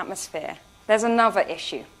planet's atmosphere, there's another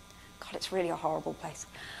issue. God, it's really a horrible place.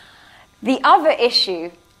 The other issue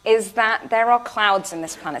is that there are clouds in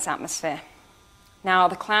this planet's atmosphere. Now,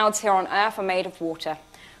 the clouds here on Earth are made of water.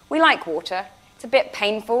 We like water. It's a bit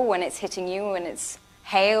painful when it's hitting you, when it's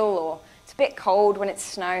hail, or it's a bit cold when it's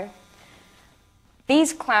snow.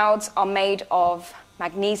 These clouds are made of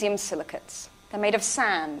magnesium silicates. They're made of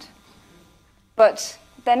sand. But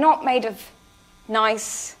they're not made of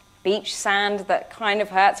nice beach sand that kind of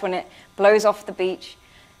hurts when it blows off the beach.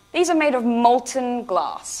 These are made of molten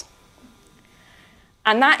glass.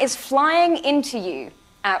 And that is flying into you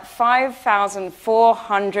at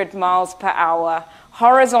 5,400 miles per hour,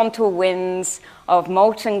 horizontal winds of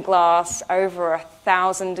molten glass over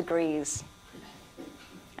 1,000 degrees.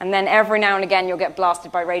 And then every now and again, you'll get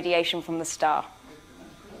blasted by radiation from the star.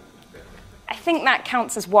 I think that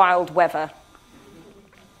counts as wild weather.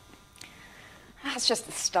 That's just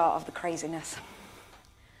the start of the craziness.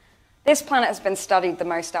 This planet has been studied the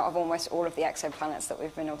most out of almost all of the exoplanets that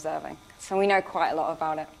we've been observing, so we know quite a lot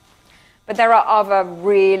about it. But there are other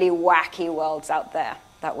really wacky worlds out there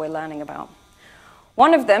that we're learning about.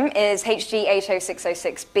 One of them is HD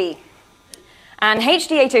 80606b. And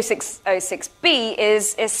HD 80606b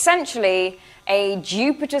is essentially a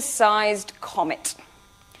Jupiter-sized comet.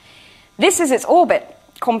 This is its orbit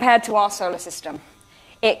compared to our solar system.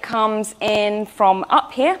 It comes in from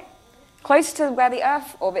up here, close to where the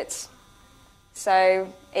Earth orbits. So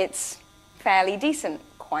it's fairly decent,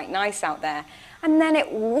 quite nice out there. And then it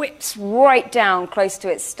whips right down close to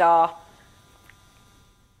its star.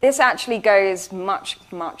 This actually goes much,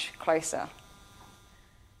 much closer.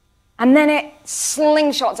 And then it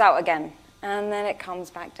slingshots out again. And then it comes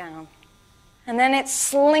back down. And then it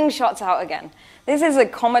slingshots out again. This is a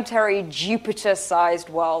cometary Jupiter-sized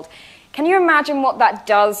world. Can you imagine what that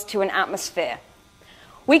does to an atmosphere?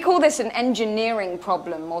 We call this an engineering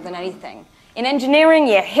problem more than anything. In engineering,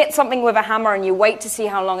 you hit something with a hammer and you wait to see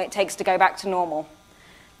how long it takes to go back to normal.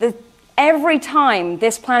 Every time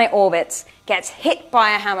this planet orbits, gets hit by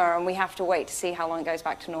a hammer and we have to wait to see how long it goes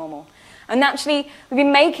back to normal. And actually, we've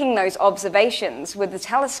been making those observations with the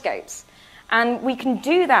telescopes. And we can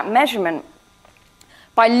do that measurement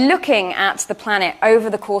by looking at the planet over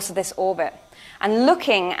the course of this orbit and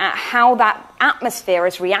looking at how that atmosphere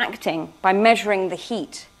is reacting by measuring the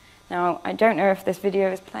heat. Now, I don't know if this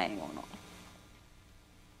video is playing or not.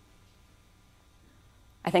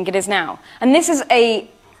 I think it is now. And this is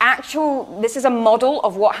a model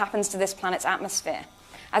of what happens to this planet's atmosphere.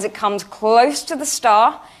 As it comes close to the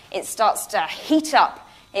star, it starts to heat up.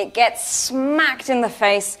 It gets smacked in the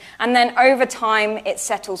face, and then over time, it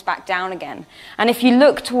settles back down again. And if you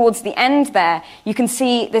look towards the end there, you can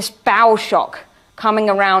see this bow shock coming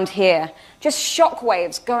around here. Just shock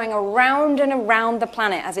waves going around and around the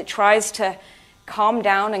planet as it tries to calm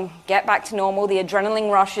down and get back to normal. The adrenaline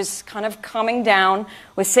rush is kind of coming down.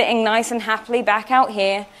 We're sitting nice and happily back out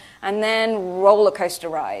here, and then roller coaster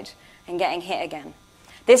ride and getting hit again.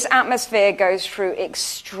 This atmosphere goes through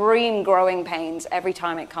extreme growing pains every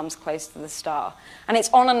time it comes close to the star. And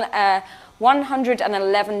it's on a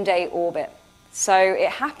 111-day orbit. So it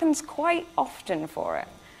happens quite often for it.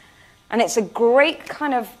 And it's a great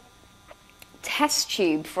kind of test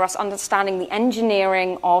tube for us understanding the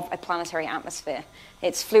engineering of a planetary atmosphere.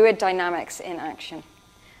 It's fluid dynamics in action.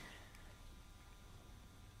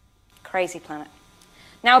 Crazy planet.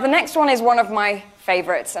 Now, the next one is one of my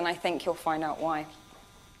favorites, and I think you'll find out why.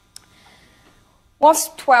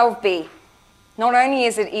 WASP 12b. Not only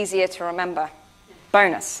is it easier to remember,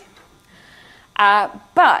 bonus,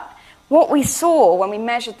 but what we saw when we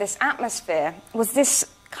measured this atmosphere was this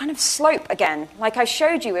kind of slope again, like I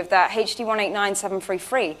showed you with that HD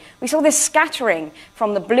 189733. We saw this scattering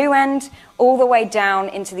from the blue end all the way down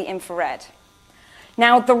into the infrared.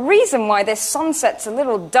 Now, the reason why this sunset's a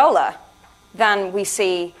little duller than we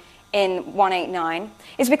see in 189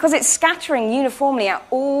 is because it's scattering uniformly at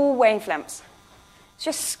all wavelengths. It's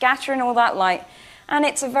just scattering all that light, and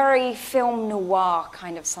it's a very film noir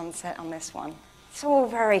kind of sunset on this one. It's all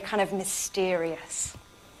very kind of mysterious.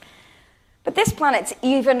 But this planet's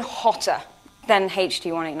even hotter than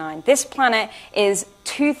HD 189. This planet is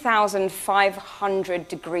 2,500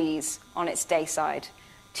 degrees on its day side.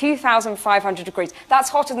 2,500 degrees. That's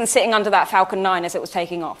hotter than sitting under that Falcon 9 as it was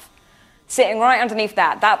taking off. Sitting right underneath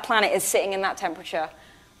that. That planet is sitting in that temperature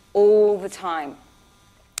all the time.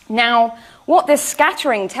 Now, what this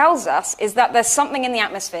scattering tells us is that there's something in the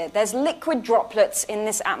atmosphere. There's liquid droplets in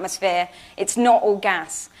this atmosphere. It's not all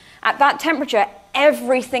gas. At that temperature,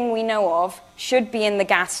 everything we know of should be in the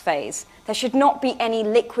gas phase. There should not be any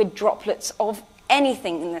liquid droplets of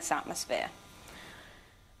anything in this atmosphere.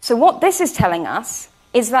 So what this is telling us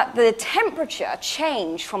is that the temperature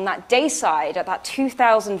change from that day side at that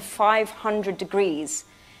 2,500 degrees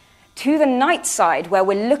to the night side where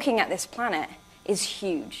we're looking at this planet is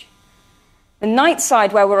huge. The night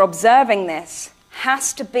side where we're observing this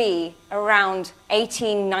has to be around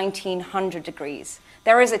 1900 degrees.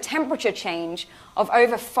 There is a temperature change of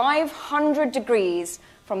over 500 degrees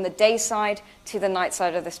from the day side to the night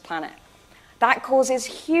side of this planet. That causes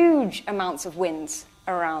huge amounts of winds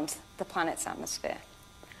around the planet's atmosphere.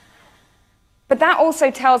 But that also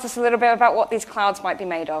tells us a little bit about what these clouds might be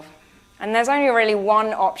made of. And there's only really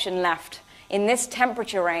one option left in this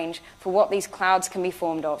temperature range for what these clouds can be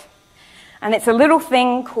formed of. And it's a little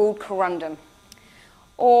thing called corundum,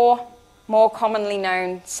 or more commonly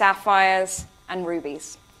known, sapphires and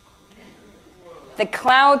rubies. The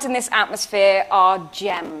clouds in this atmosphere are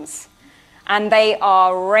gems, and they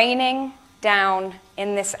are raining down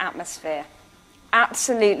in this atmosphere.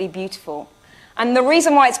 Absolutely beautiful. And the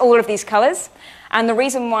reason why it's all of these colors, and the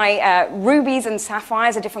reason why rubies and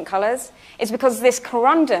sapphires are different colors, is because this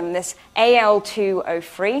corundum, this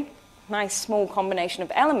Al2O3, nice small combination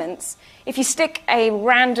of elements, if you stick a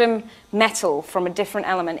random metal from a different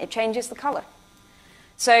element, it changes the color.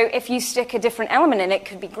 So if you stick a different element in, it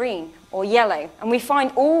could be green or yellow. And we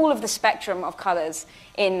find all of the spectrum of colors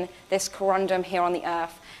in this corundum here on the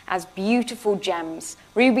Earth as beautiful gems,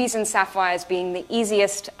 rubies and sapphires being the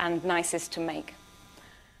easiest and nicest to make.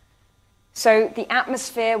 So the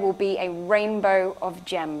atmosphere will be a rainbow of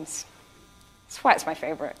gems. That's why it's my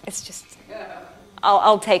favorite. It's just,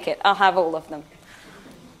 I'll take it. I'll have all of them.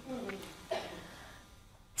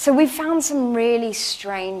 So we've found some really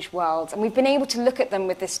strange worlds, and we've been able to look at them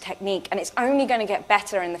with this technique, and it's only going to get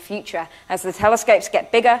better in the future. As the telescopes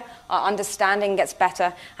get bigger, our understanding gets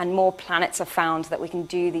better, and more planets are found that we can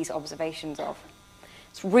do these observations of.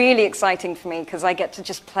 It's really exciting for me because I get to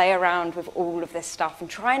just play around with all of this stuff and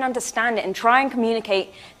try and understand it and try and communicate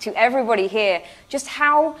to everybody here just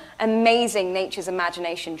how amazing nature's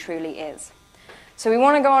imagination truly is. So we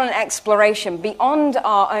want to go on an exploration beyond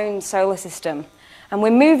our own solar system. And we're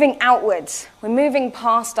moving outwards. We're moving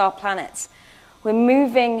past our planets. We're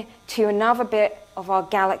moving to another bit of our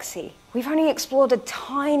galaxy. We've only explored a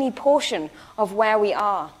tiny portion of where we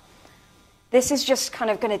are. This is just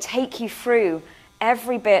kind of going to take you through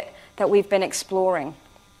every bit that we've been exploring.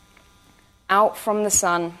 Out from the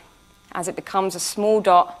sun, as it becomes a small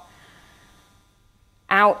dot,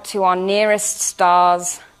 out to our nearest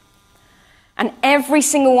stars. And every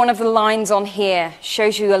single one of the lines on here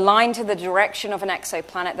shows you a line to the direction of an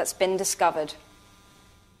exoplanet that's been discovered.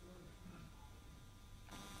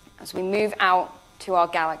 As we move out to our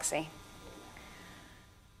galaxy.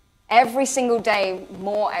 Every single day,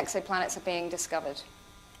 more exoplanets are being discovered.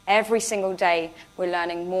 Every single day, we're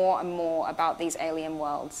learning more and more about these alien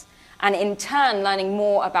worlds. And in turn, learning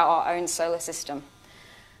more about our own solar system.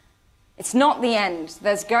 It's not the end.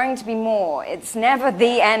 There's going to be more. It's never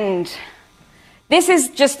the end. This is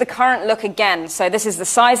just the current look again. So this is the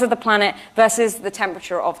size of the planet versus the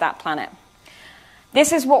temperature of that planet.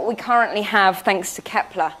 This is what we currently have thanks to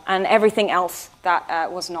Kepler and everything else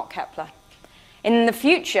that was not Kepler. In the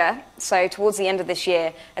future, so towards the end of this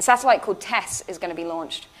year, a satellite called TESS is going to be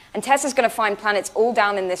launched. And TESS is going to find planets all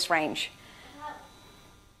down in this range.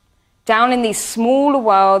 Down in these smaller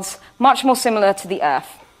worlds, much more similar to the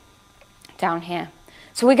Earth. Down here.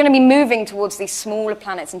 So we're going to be moving towards these smaller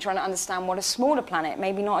planets and trying to understand what a smaller planet,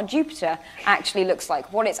 maybe not a Jupiter, actually looks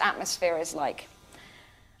like, what its atmosphere is like.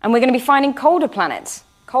 And we're going to be finding colder planets.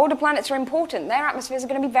 Colder planets are important. Their atmospheres are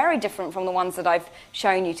going to be very different from the ones that I've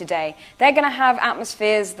shown you today. They're going to have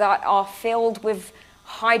atmospheres that are filled with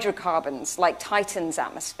hydrocarbons, like Titan's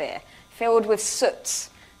atmosphere, filled with soots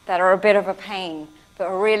that are a bit of a pain, but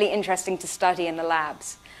are really interesting to study in the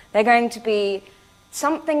labs. They're going to be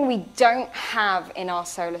something we don't have in our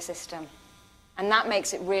solar system. And that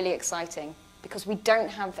makes it really exciting, because we don't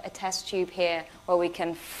have a test tube here where we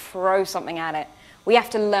can throw something at it. We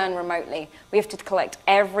have to learn remotely. We have to collect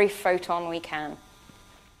every photon we can.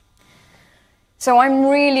 So I'm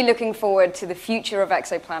really looking forward to the future of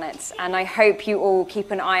exoplanets, and I hope you all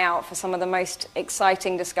keep an eye out for some of the most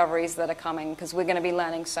exciting discoveries that are coming, because we're going to be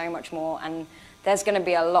learning so much more, and there's going to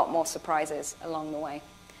be a lot more surprises along the way.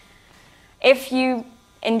 If you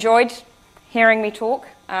enjoyed hearing me talk,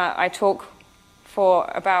 I talk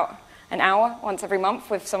for about an hour once every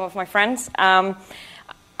month with some of my friends.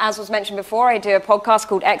 As was mentioned before, I do a podcast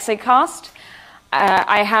called Exocast.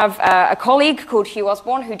 I have a colleague called Hugh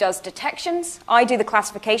Osborne who does detections. I do the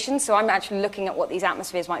classifications, so I'm actually looking at what these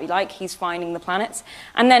atmospheres might be like. He's finding the planets.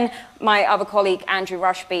 And then my other colleague, Andrew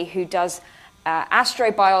Rushby, who does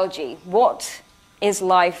astrobiology. What is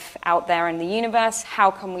life out there in the universe? How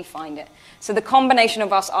can we find it? So the combination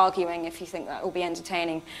of us arguing, if you think that will be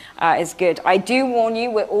entertaining, is good. I do warn you,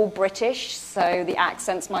 we're all British, so the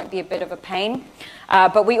accents might be a bit of a pain.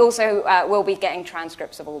 But we also will be getting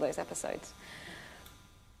transcripts of all those episodes.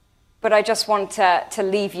 But I just want to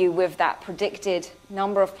leave you with that predicted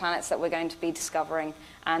number of planets that we're going to be discovering,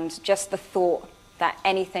 and just the thought that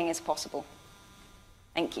anything is possible.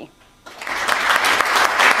 Thank you.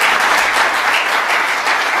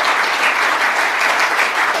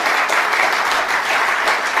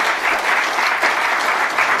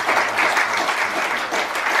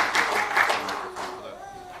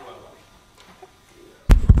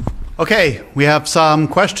 Okay, we have some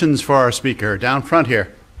questions for our speaker down front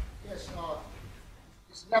here. Yes,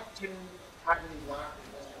 is Neptune tightly locked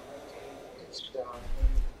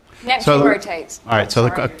and Neptune rotates. All right, so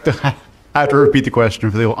I have to repeat the question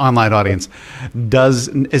for the online audience.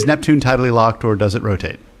 Is Neptune tidally locked, or does it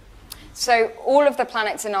rotate? So all of the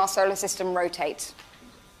planets in our solar system rotate.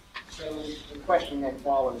 So the question then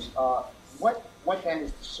follows, what then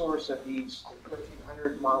is the source of these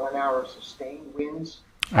 1,300 mile an hour sustained winds?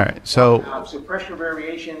 All right, so So pressure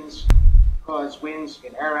variations cause winds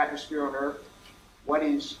in our atmosphere on Earth. What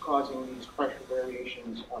is causing these pressure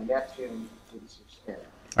variations on Neptune to this extent?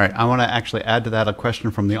 all right, I want to actually add to that a question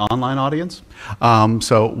from the online audience.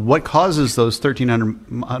 So what causes those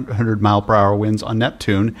 1,300 mile per hour winds on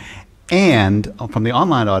Neptune? And from the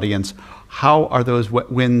online audience, how are those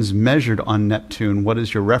winds measured on Neptune? What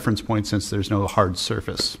is your reference point, since there's no hard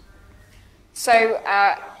surface? So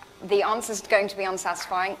the answer is going to be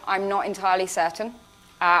unsatisfying. I'm not entirely certain.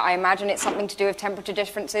 I imagine it's something to do with temperature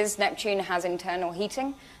differences. Neptune has internal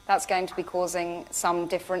heating. That's going to be causing some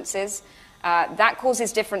differences. That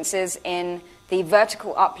causes differences in the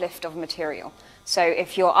vertical uplift of material. So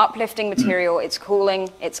if you're uplifting material, it's cooling,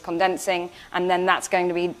 it's condensing, and then that's going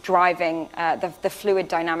to be driving the fluid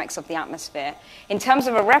dynamics of the atmosphere. In terms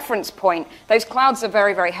of a reference point, those clouds are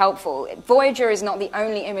very, very helpful. Voyager is not the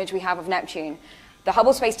only image we have of Neptune. The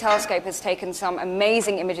Hubble Space Telescope has taken some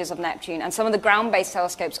amazing images of Neptune, and some of the ground-based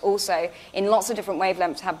telescopes also, in lots of different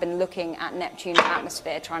wavelengths, have been looking at Neptune's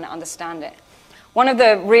atmosphere, trying to understand it. One of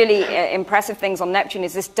the really impressive things on Neptune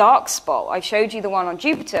is this dark spot. I showed you the one on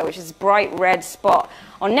Jupiter, which is this bright red spot.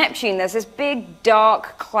 On Neptune, there's this big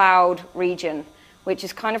dark cloud region, which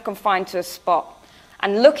is kind of confined to a spot.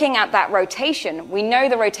 And looking at that rotation, we know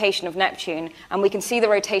the rotation of Neptune, and we can see the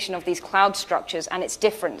rotation of these cloud structures, and it's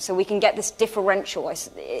different. So we can get this differential,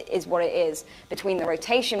 is what it is, between the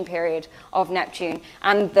rotation period of Neptune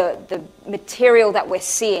and the material that we're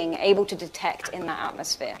seeing, able to detect in that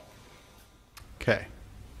atmosphere. Okay.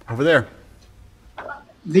 Over there.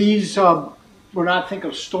 These, when I think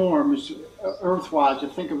of storms, Earth-wise, I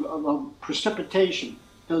think of precipitation.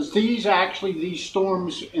 Does these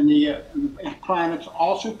storms in the planets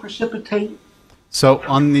also precipitate? So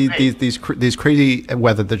on these crazy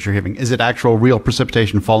weather that you're having, is it actual real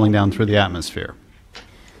precipitation falling down through the atmosphere?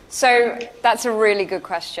 So that's a really good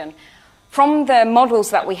question. From the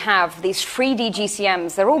models that we have, these 3D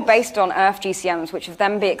GCMs, they're all based on Earth GCMs, which have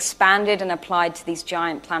then been expanded and applied to these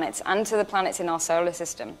giant planets and to the planets in our solar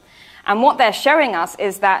system. And what they're showing us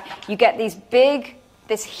is that you get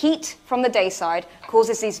this heat from the day side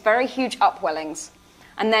causes these very huge upwellings.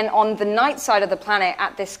 And then on the night side of the planet,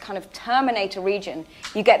 at this kind of terminator region,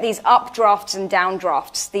 you get these updrafts and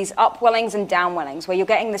downdrafts, these upwellings and downwellings, where you're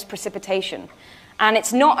getting this precipitation. And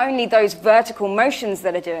it's not only those vertical motions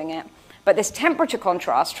that are doing it, but this temperature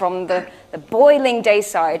contrast from the boiling day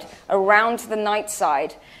side around to the night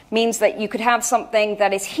side means that you could have something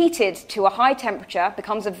that is heated to a high temperature,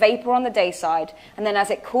 becomes a vapor on the day side, and then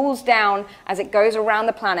as it cools down, as it goes around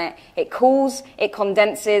the planet, it cools, it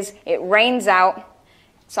condenses, it rains out.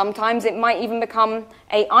 Sometimes it might even become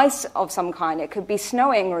an ice of some kind. It could be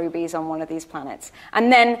snowing rubies on one of these planets. And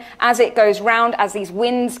then as it goes round, as these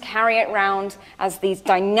winds carry it round, as these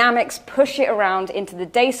dynamics push it around into the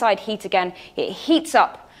dayside heat again, it heats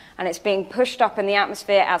up and it's being pushed up in the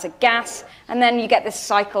atmosphere as a gas, and then you get this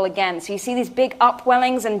cycle again. So you see these big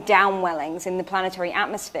upwellings and downwellings in the planetary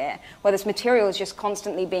atmosphere, where this material is just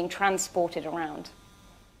constantly being transported around.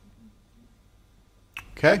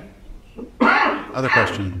 Okay. Other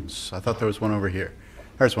questions? I thought there was one over here.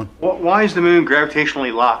 There's one. Why is the moon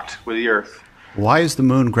gravitationally locked with the Earth? Why is the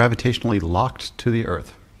moon gravitationally locked to the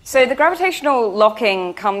Earth? So the gravitational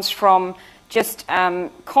locking comes from just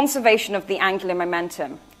conservation of the angular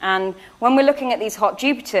momentum. And when we're looking at these hot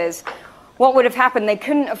Jupiters, what would have happened? They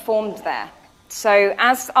couldn't have formed there. So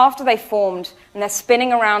after they formed and they're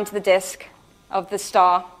spinning around the disk of the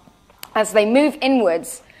star, as they move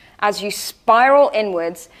inwards, as you spiral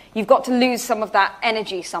inwards, you've got to lose some of that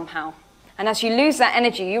energy somehow. And as you lose that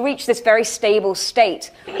energy, you reach this very stable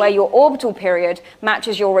state where your orbital period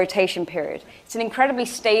matches your rotation period. It's an incredibly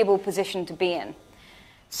stable position to be in.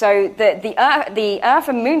 So the Earth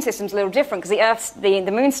and Moon system's a little different, because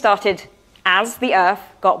the Moon started as the Earth,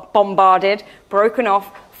 got bombarded, broken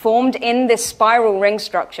off, formed in this spiral ring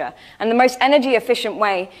structure. And the most energy efficient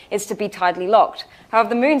way is to be tidally locked. However,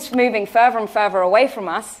 the Moon's moving further and further away from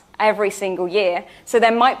us every single year, so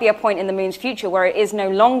there might be a point in the Moon's future where it is no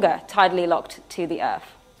longer tidally locked to the Earth.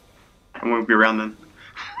 I won't be around then.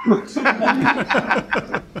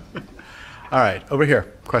 All right, over here,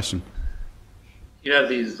 question. You have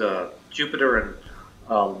these Jupiter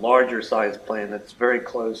and larger sized planets very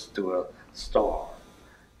close to a star.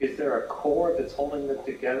 Is there a core that's holding them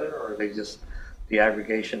together, or are they just the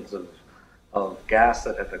aggregations of gas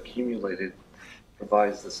that have accumulated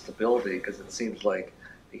provides the stability? Because it seems like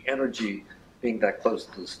the energy being that close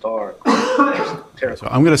to the star is terrible. So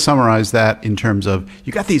I'm going to summarize that in terms of,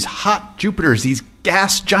 you got these hot Jupiters, these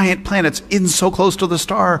gas giant planets in so close to the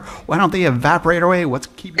star. Why don't they evaporate away? What's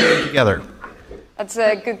keeping them together? That's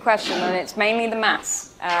a good question, and it's mainly the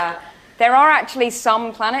mass. There are actually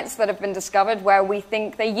some planets that have been discovered where we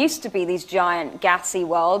think they used to be these giant gassy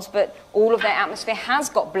worlds, but all of their atmosphere has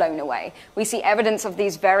got blown away. We see evidence of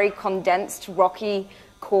these very condensed, rocky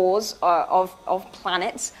cores of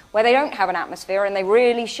planets where they don't have an atmosphere, and they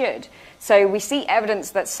really should. So we see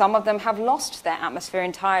evidence that some of them have lost their atmosphere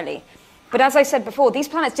entirely. But as I said before, these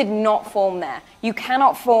planets did not form there. You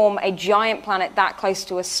cannot form a giant planet that close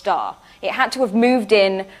to a star. It had to have moved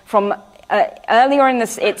in from earlier in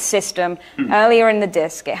its system, earlier in the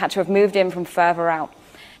disk. It had to have moved in from further out.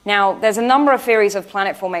 Now, there's a number of theories of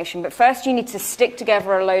planet formation, but first you need to stick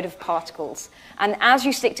together a load of particles. And as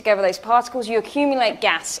you stick together those particles, you accumulate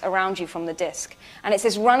gas around you from the disk. And it's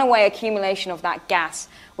this runaway accumulation of that gas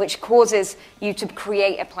which causes you to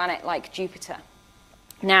create a planet like Jupiter.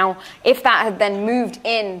 Now, if that had then moved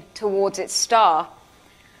in towards its star,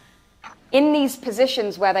 in these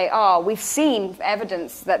positions where they are, we've seen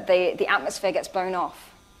evidence that the atmosphere gets blown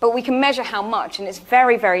off. But we can measure how much, and it's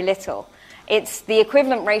very, very little. it's the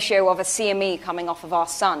equivalent ratio of a CME coming off of our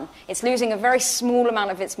sun. It's losing a very small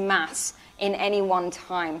amount of its mass in any one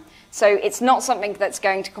time. So it's not something that's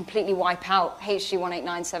going to completely wipe out HG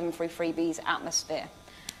 1897333b's atmosphere,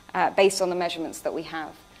 based on the measurements that we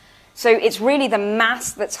have. So it's really the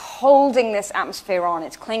mass that's holding this atmosphere on.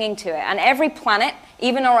 It's clinging to it. And every planet,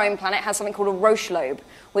 even our own planet, has something called a Roche lobe,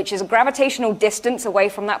 which is a gravitational distance away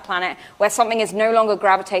from that planet where something is no longer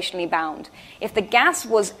gravitationally bound. If the gas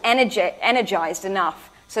was energized enough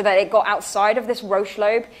so that it got outside of this Roche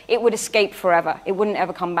lobe, it would escape forever. It wouldn't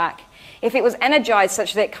ever come back. If it was energized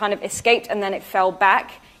such that it kind of escaped and then it fell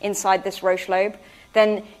back inside this Roche lobe,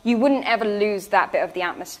 then you wouldn't ever lose that bit of the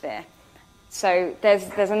atmosphere. So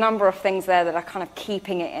there's a number of things there that are kind of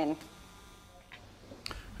keeping it in.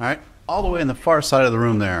 All right, all the way in the far side of the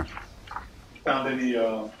room there. Found any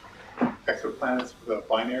exoplanets with a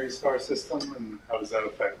binary star system, and how does that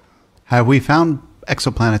affect? Have we found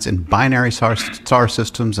exoplanets in binary star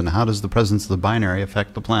systems, and how does the presence of the binary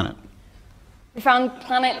affect the planet? We found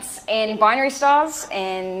planets in binary stars,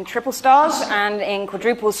 in triple stars, and in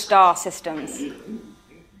quadruple star systems.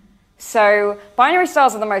 So binary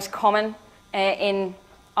stars are the most common in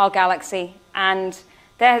our galaxy, and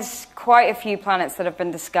there's quite a few planets that have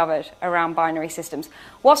been discovered around binary systems.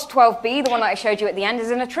 WASP-12b, the one that I showed you at the end,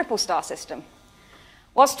 is in a triple star system.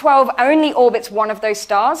 WASP-12 only orbits one of those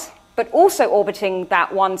stars, but also orbiting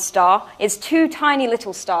that one star is two tiny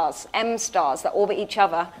little stars, M stars, that orbit each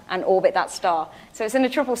other and orbit that star. So it's in a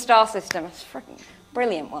triple star system. It's a freaking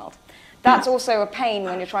brilliant world. That's also a pain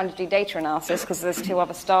when you're trying to do data analysis because there's two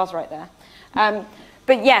other stars right there.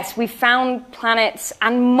 But yes, we found planets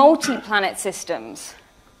and multi-planet systems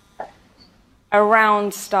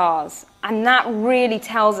around stars. And that really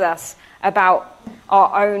tells us about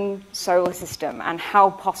our own solar system and how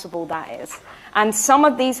possible that is. And some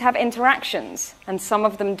of these have interactions, and some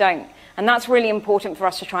of them don't. And that's really important for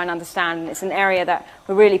us to try and understand. It's an area that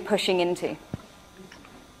we're really pushing into.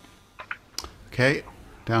 Okay,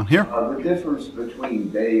 down here. The difference between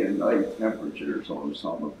day and night temperatures on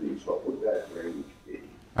some of these, what would that range be?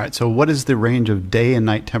 All right, so what is the range of day and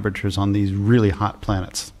night temperatures on these really hot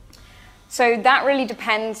planets? So that really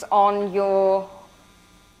depends on your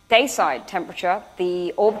dayside temperature,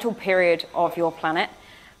 the orbital period of your planet,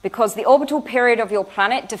 because the orbital period of your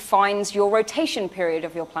planet defines your rotation period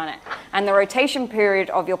of your planet. And the rotation period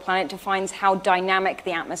of your planet defines how dynamic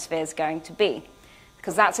the atmosphere is going to be,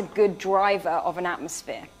 because that's a good driver of an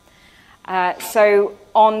atmosphere. So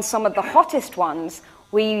on some of the hottest ones,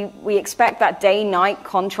 we expect that day-night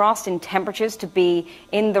contrast in temperatures to be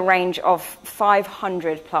in the range of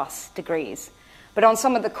 500 plus degrees. But on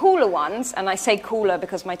some of the cooler ones, and I say cooler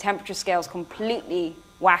because my temperature scale is completely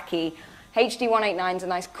wacky, HD 189 is a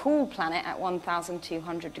nice cool planet at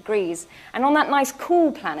 1,200 degrees. And on that nice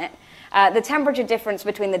cool planet, the temperature difference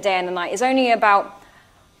between the day and the night is only about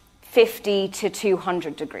 50 to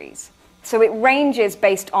 200 degrees. So it ranges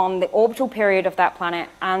based on the orbital period of that planet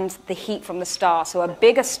and the heat from the star. So a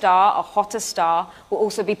bigger star, a hotter star, will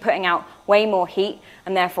also be putting out way more heat,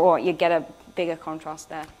 and therefore you get a bigger contrast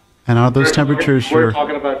there. And are those temperatures We're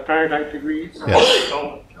talking about Fahrenheit degrees?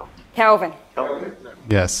 Yes. Kelvin.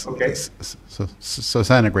 Yes. Okay. So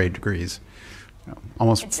centigrade degrees.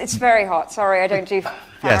 Almost. It's very hot. Sorry, I don't do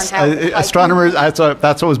Yes, Fahrenheit. astronomers.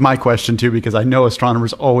 That's always my question too, because I know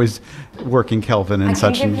astronomers always work in Kelvin and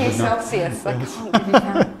such. I can give you Celsius. I can't give you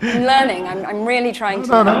Fahrenheit. I'm learning. I'm really trying to.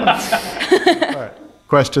 No. All right.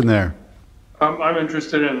 Question there. I'm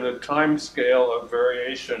interested in the time scale of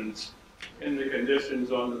variations in the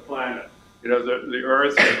conditions on the planet. You know, the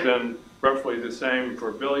Earth has been roughly the same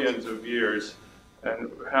for billions of years, and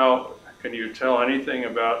how can you tell anything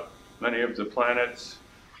about many of the planets?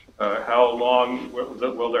 How long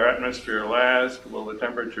will their atmosphere last? Will the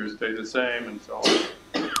temperature stay the same, and so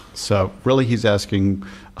on? So really, he's asking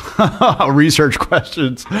research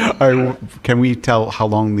questions. Can we tell how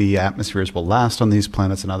long the atmospheres will last on these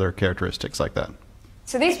planets and other characteristics like that?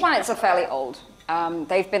 So these planets are fairly old.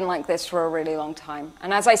 They've been like this for a really long time.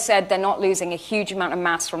 And as I said, they're not losing a huge amount of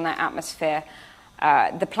mass from their atmosphere.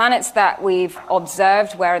 The planets that we've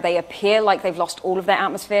observed where they appear like they've lost all of their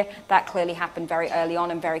atmosphere, that clearly happened very early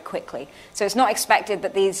on and very quickly. So it's not expected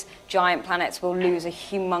that these giant planets will lose a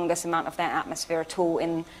humongous amount of their atmosphere at all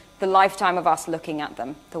in the lifetime of us looking at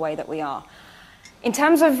them the way that we are. In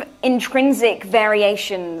terms of intrinsic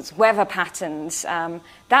variations, weather patterns,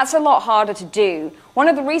 that's a lot harder to do. One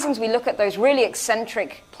of the reasons we look at those really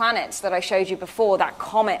eccentric planets that I showed you before, that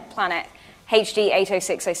comet planet, HD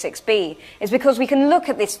 80606b, is because we can look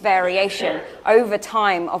at this variation over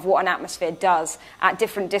time of what an atmosphere does at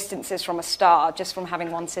different distances from a star, just from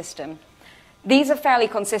having one system. these are fairly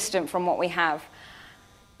consistent from what we have.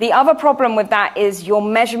 The other problem with that is your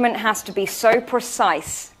measurement has to be so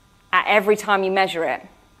precise at every time you measure it.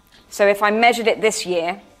 So if I measured it this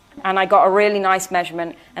year, and I got a really nice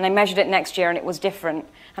measurement, and I measured it next year and it was different,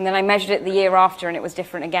 and then I measured it the year after and it was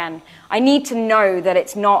different again, I need to know that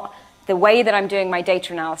it's not the way that I'm doing my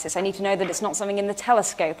data analysis. I need to know that it's not something in the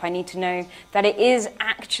telescope. I need to know that it is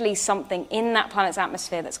actually something in that planet's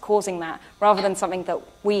atmosphere that's causing that, rather than something that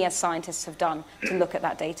we as scientists have done to look at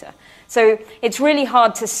that data. So it's really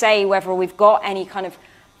hard to say whether we've got any kind of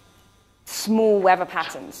small weather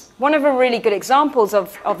patterns. One of the really good examples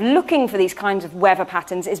of looking for these kinds of weather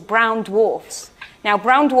patterns is brown dwarfs. Now,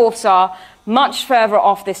 brown dwarfs are much further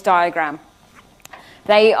off this diagram.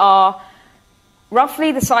 They are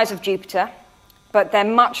roughly the size of Jupiter, but they're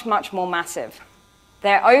much, much more massive.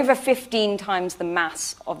 They're over 15 times the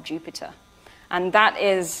mass of Jupiter, and that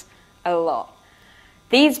is a lot.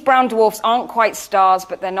 These brown dwarfs aren't quite stars,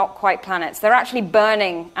 but they're not quite planets. They're actually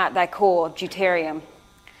burning at their core deuterium.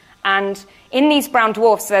 And in these brown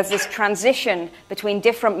dwarfs, there's this transition between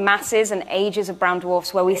different masses and ages of brown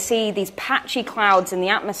dwarfs where we see these patchy clouds in the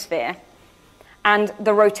atmosphere and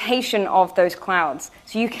the rotation of those clouds.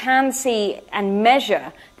 So you can see and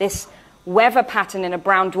measure this weather pattern in a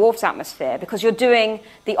brown dwarf's atmosphere because you're doing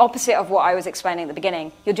the opposite of what I was explaining at the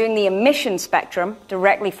beginning. You're doing the emission spectrum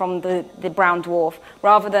directly from the brown dwarf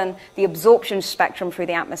rather than the absorption spectrum through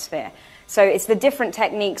the atmosphere. So it's the different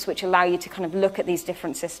techniques which allow you to kind of look at these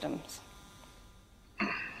different systems.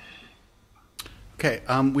 Okay,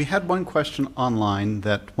 we had one question online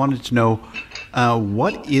that wanted to know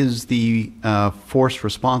what is the force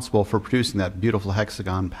responsible for producing that beautiful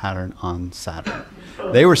hexagon pattern on Saturn?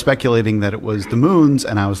 They were speculating that it was the moons,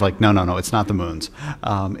 and I was like, no, it's not the moons.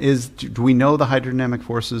 Do we know the hydrodynamic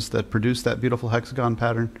forces that produce that beautiful hexagon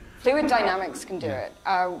pattern? Fluid dynamics can do it.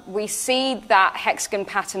 We see that hexagon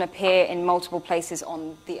pattern appear in multiple places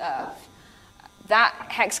on the Earth. That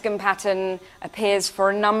hexagon pattern appears for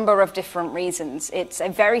a number of different reasons. It's a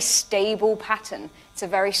very stable pattern. It's a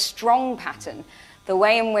very strong pattern. The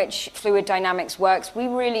way in which fluid dynamics works, we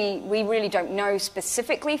really don't know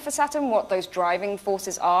specifically for Saturn what those driving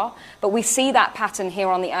forces are, but we see that pattern here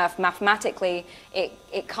on the Earth. Mathematically,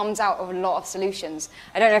 it comes out of a lot of solutions.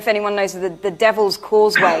 I don't know if anyone knows the Devil's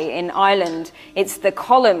Causeway in Ireland. It's the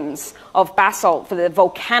columns of basalt for the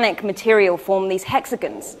volcanic material form these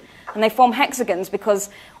hexagons. And they form hexagons because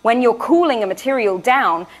when you're cooling a material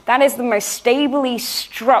down, that is the most structurally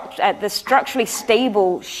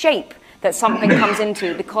stable shape that something comes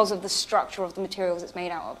into because of the structure of the materials it's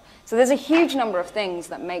made out of. So there's a huge number of things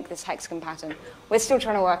that make this hexagon pattern. We're still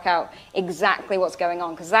trying to work out exactly what's going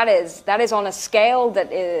on because that is on a scale that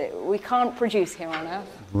we can't produce here on Earth.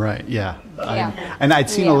 Right, yeah. And I'd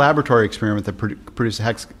seen a laboratory experiment that produced a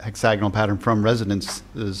hexagonal pattern from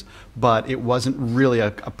resonances, but it wasn't really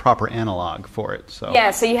a proper analog for it. So.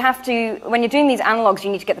 Yeah, so you have to, when you're doing these analogs,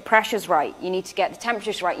 you need to get the pressures right, you need to get the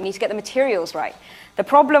temperatures right, you need to get the materials right. The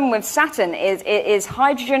problem with Saturn is it is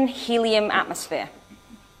hydrogen-helium atmosphere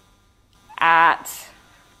at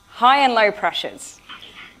high and low pressures,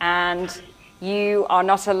 and you are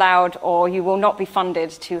not allowed, or you will not be funded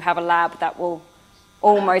to have a lab that will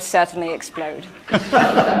almost certainly explode.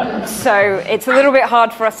 So it's a little bit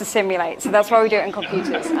hard for us to simulate, so that's why we do it in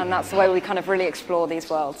computers, and that's the way we kind of really explore these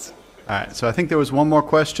worlds. All right, so I think there was one more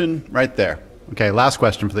question right there. Okay, last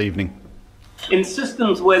question for the evening. In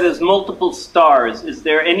systems where there's multiple stars, are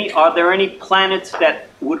there any planets that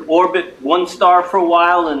would orbit one star for a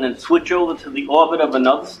while and then switch over to the orbit of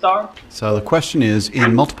another star? So the question is,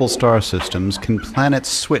 in multiple star systems, can planets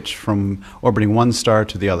switch from orbiting one star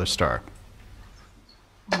to the other star?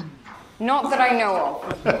 Not that I know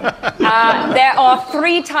of. There are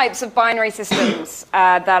three types of binary systems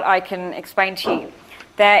that I can explain to you.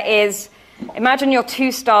 There is, imagine your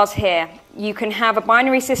two stars here. You can have a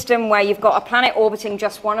binary system where you've got a planet orbiting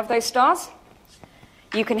just one of those stars.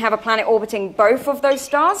 You can have a planet orbiting both of those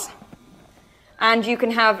stars. And you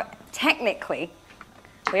can have, technically,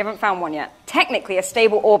 we haven't found one yet, technically a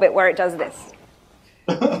stable orbit where it does this.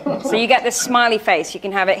 So you get this smiley face. You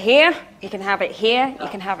can have it here, you can have it here, you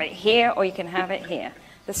can have it here, or you can have it here.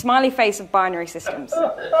 The smiley face of binary systems.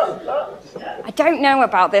 I don't know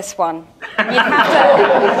about this one.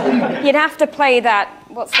 You'd have to play that,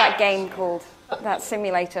 what's that game called? That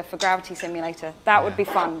simulator for Gravity Simulator. That would be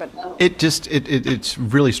fun, but... It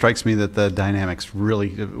really strikes me that the dynamics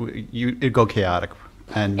really, it'd go chaotic,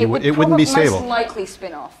 and it wouldn't be stable. Most likely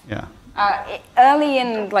spin off. Yeah. Early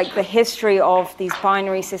in the history of these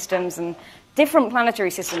binary systems and different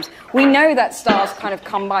planetary systems, we know that stars kind of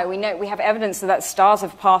come by. We have evidence that stars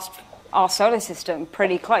have passed our solar system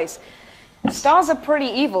pretty close. Stars are pretty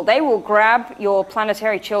evil. They will grab your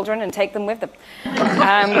planetary children and take them with them.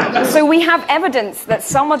 So we have evidence that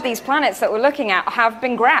some of these planets that we're looking at have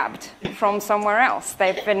been grabbed from somewhere else.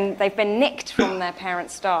 They've been nicked from their parent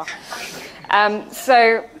star.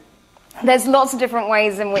 So there's lots of different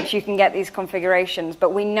ways in which you can get these configurations,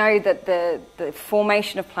 but we know that the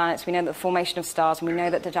formation of planets, we know that the formation of stars, and we know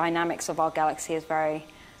that the dynamics of our galaxy is very,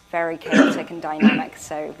 very chaotic and dynamic.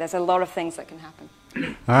 So there's a lot of things that can happen.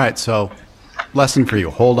 All right, so lesson for you.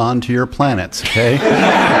 Hold on to your planets, okay?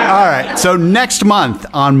 All right, so next month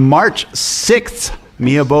on March 6th,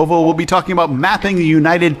 Mia Bovo will be talking about mapping the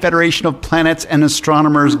United Federation of Planets and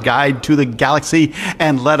Astronomers' Guide to the Galaxy.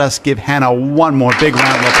 And let us give Hannah one more big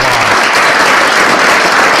round of applause.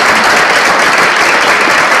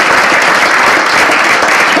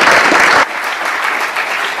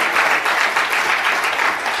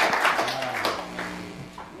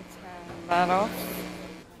 That off.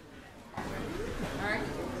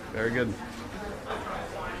 Very good.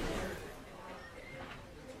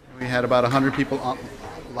 We had about 100 people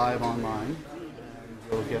live online, and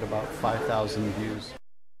you'll get about 5,000 views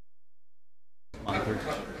a month or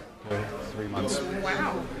 3 months.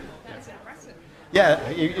 Wow, that's impressive. Yeah,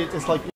 it's like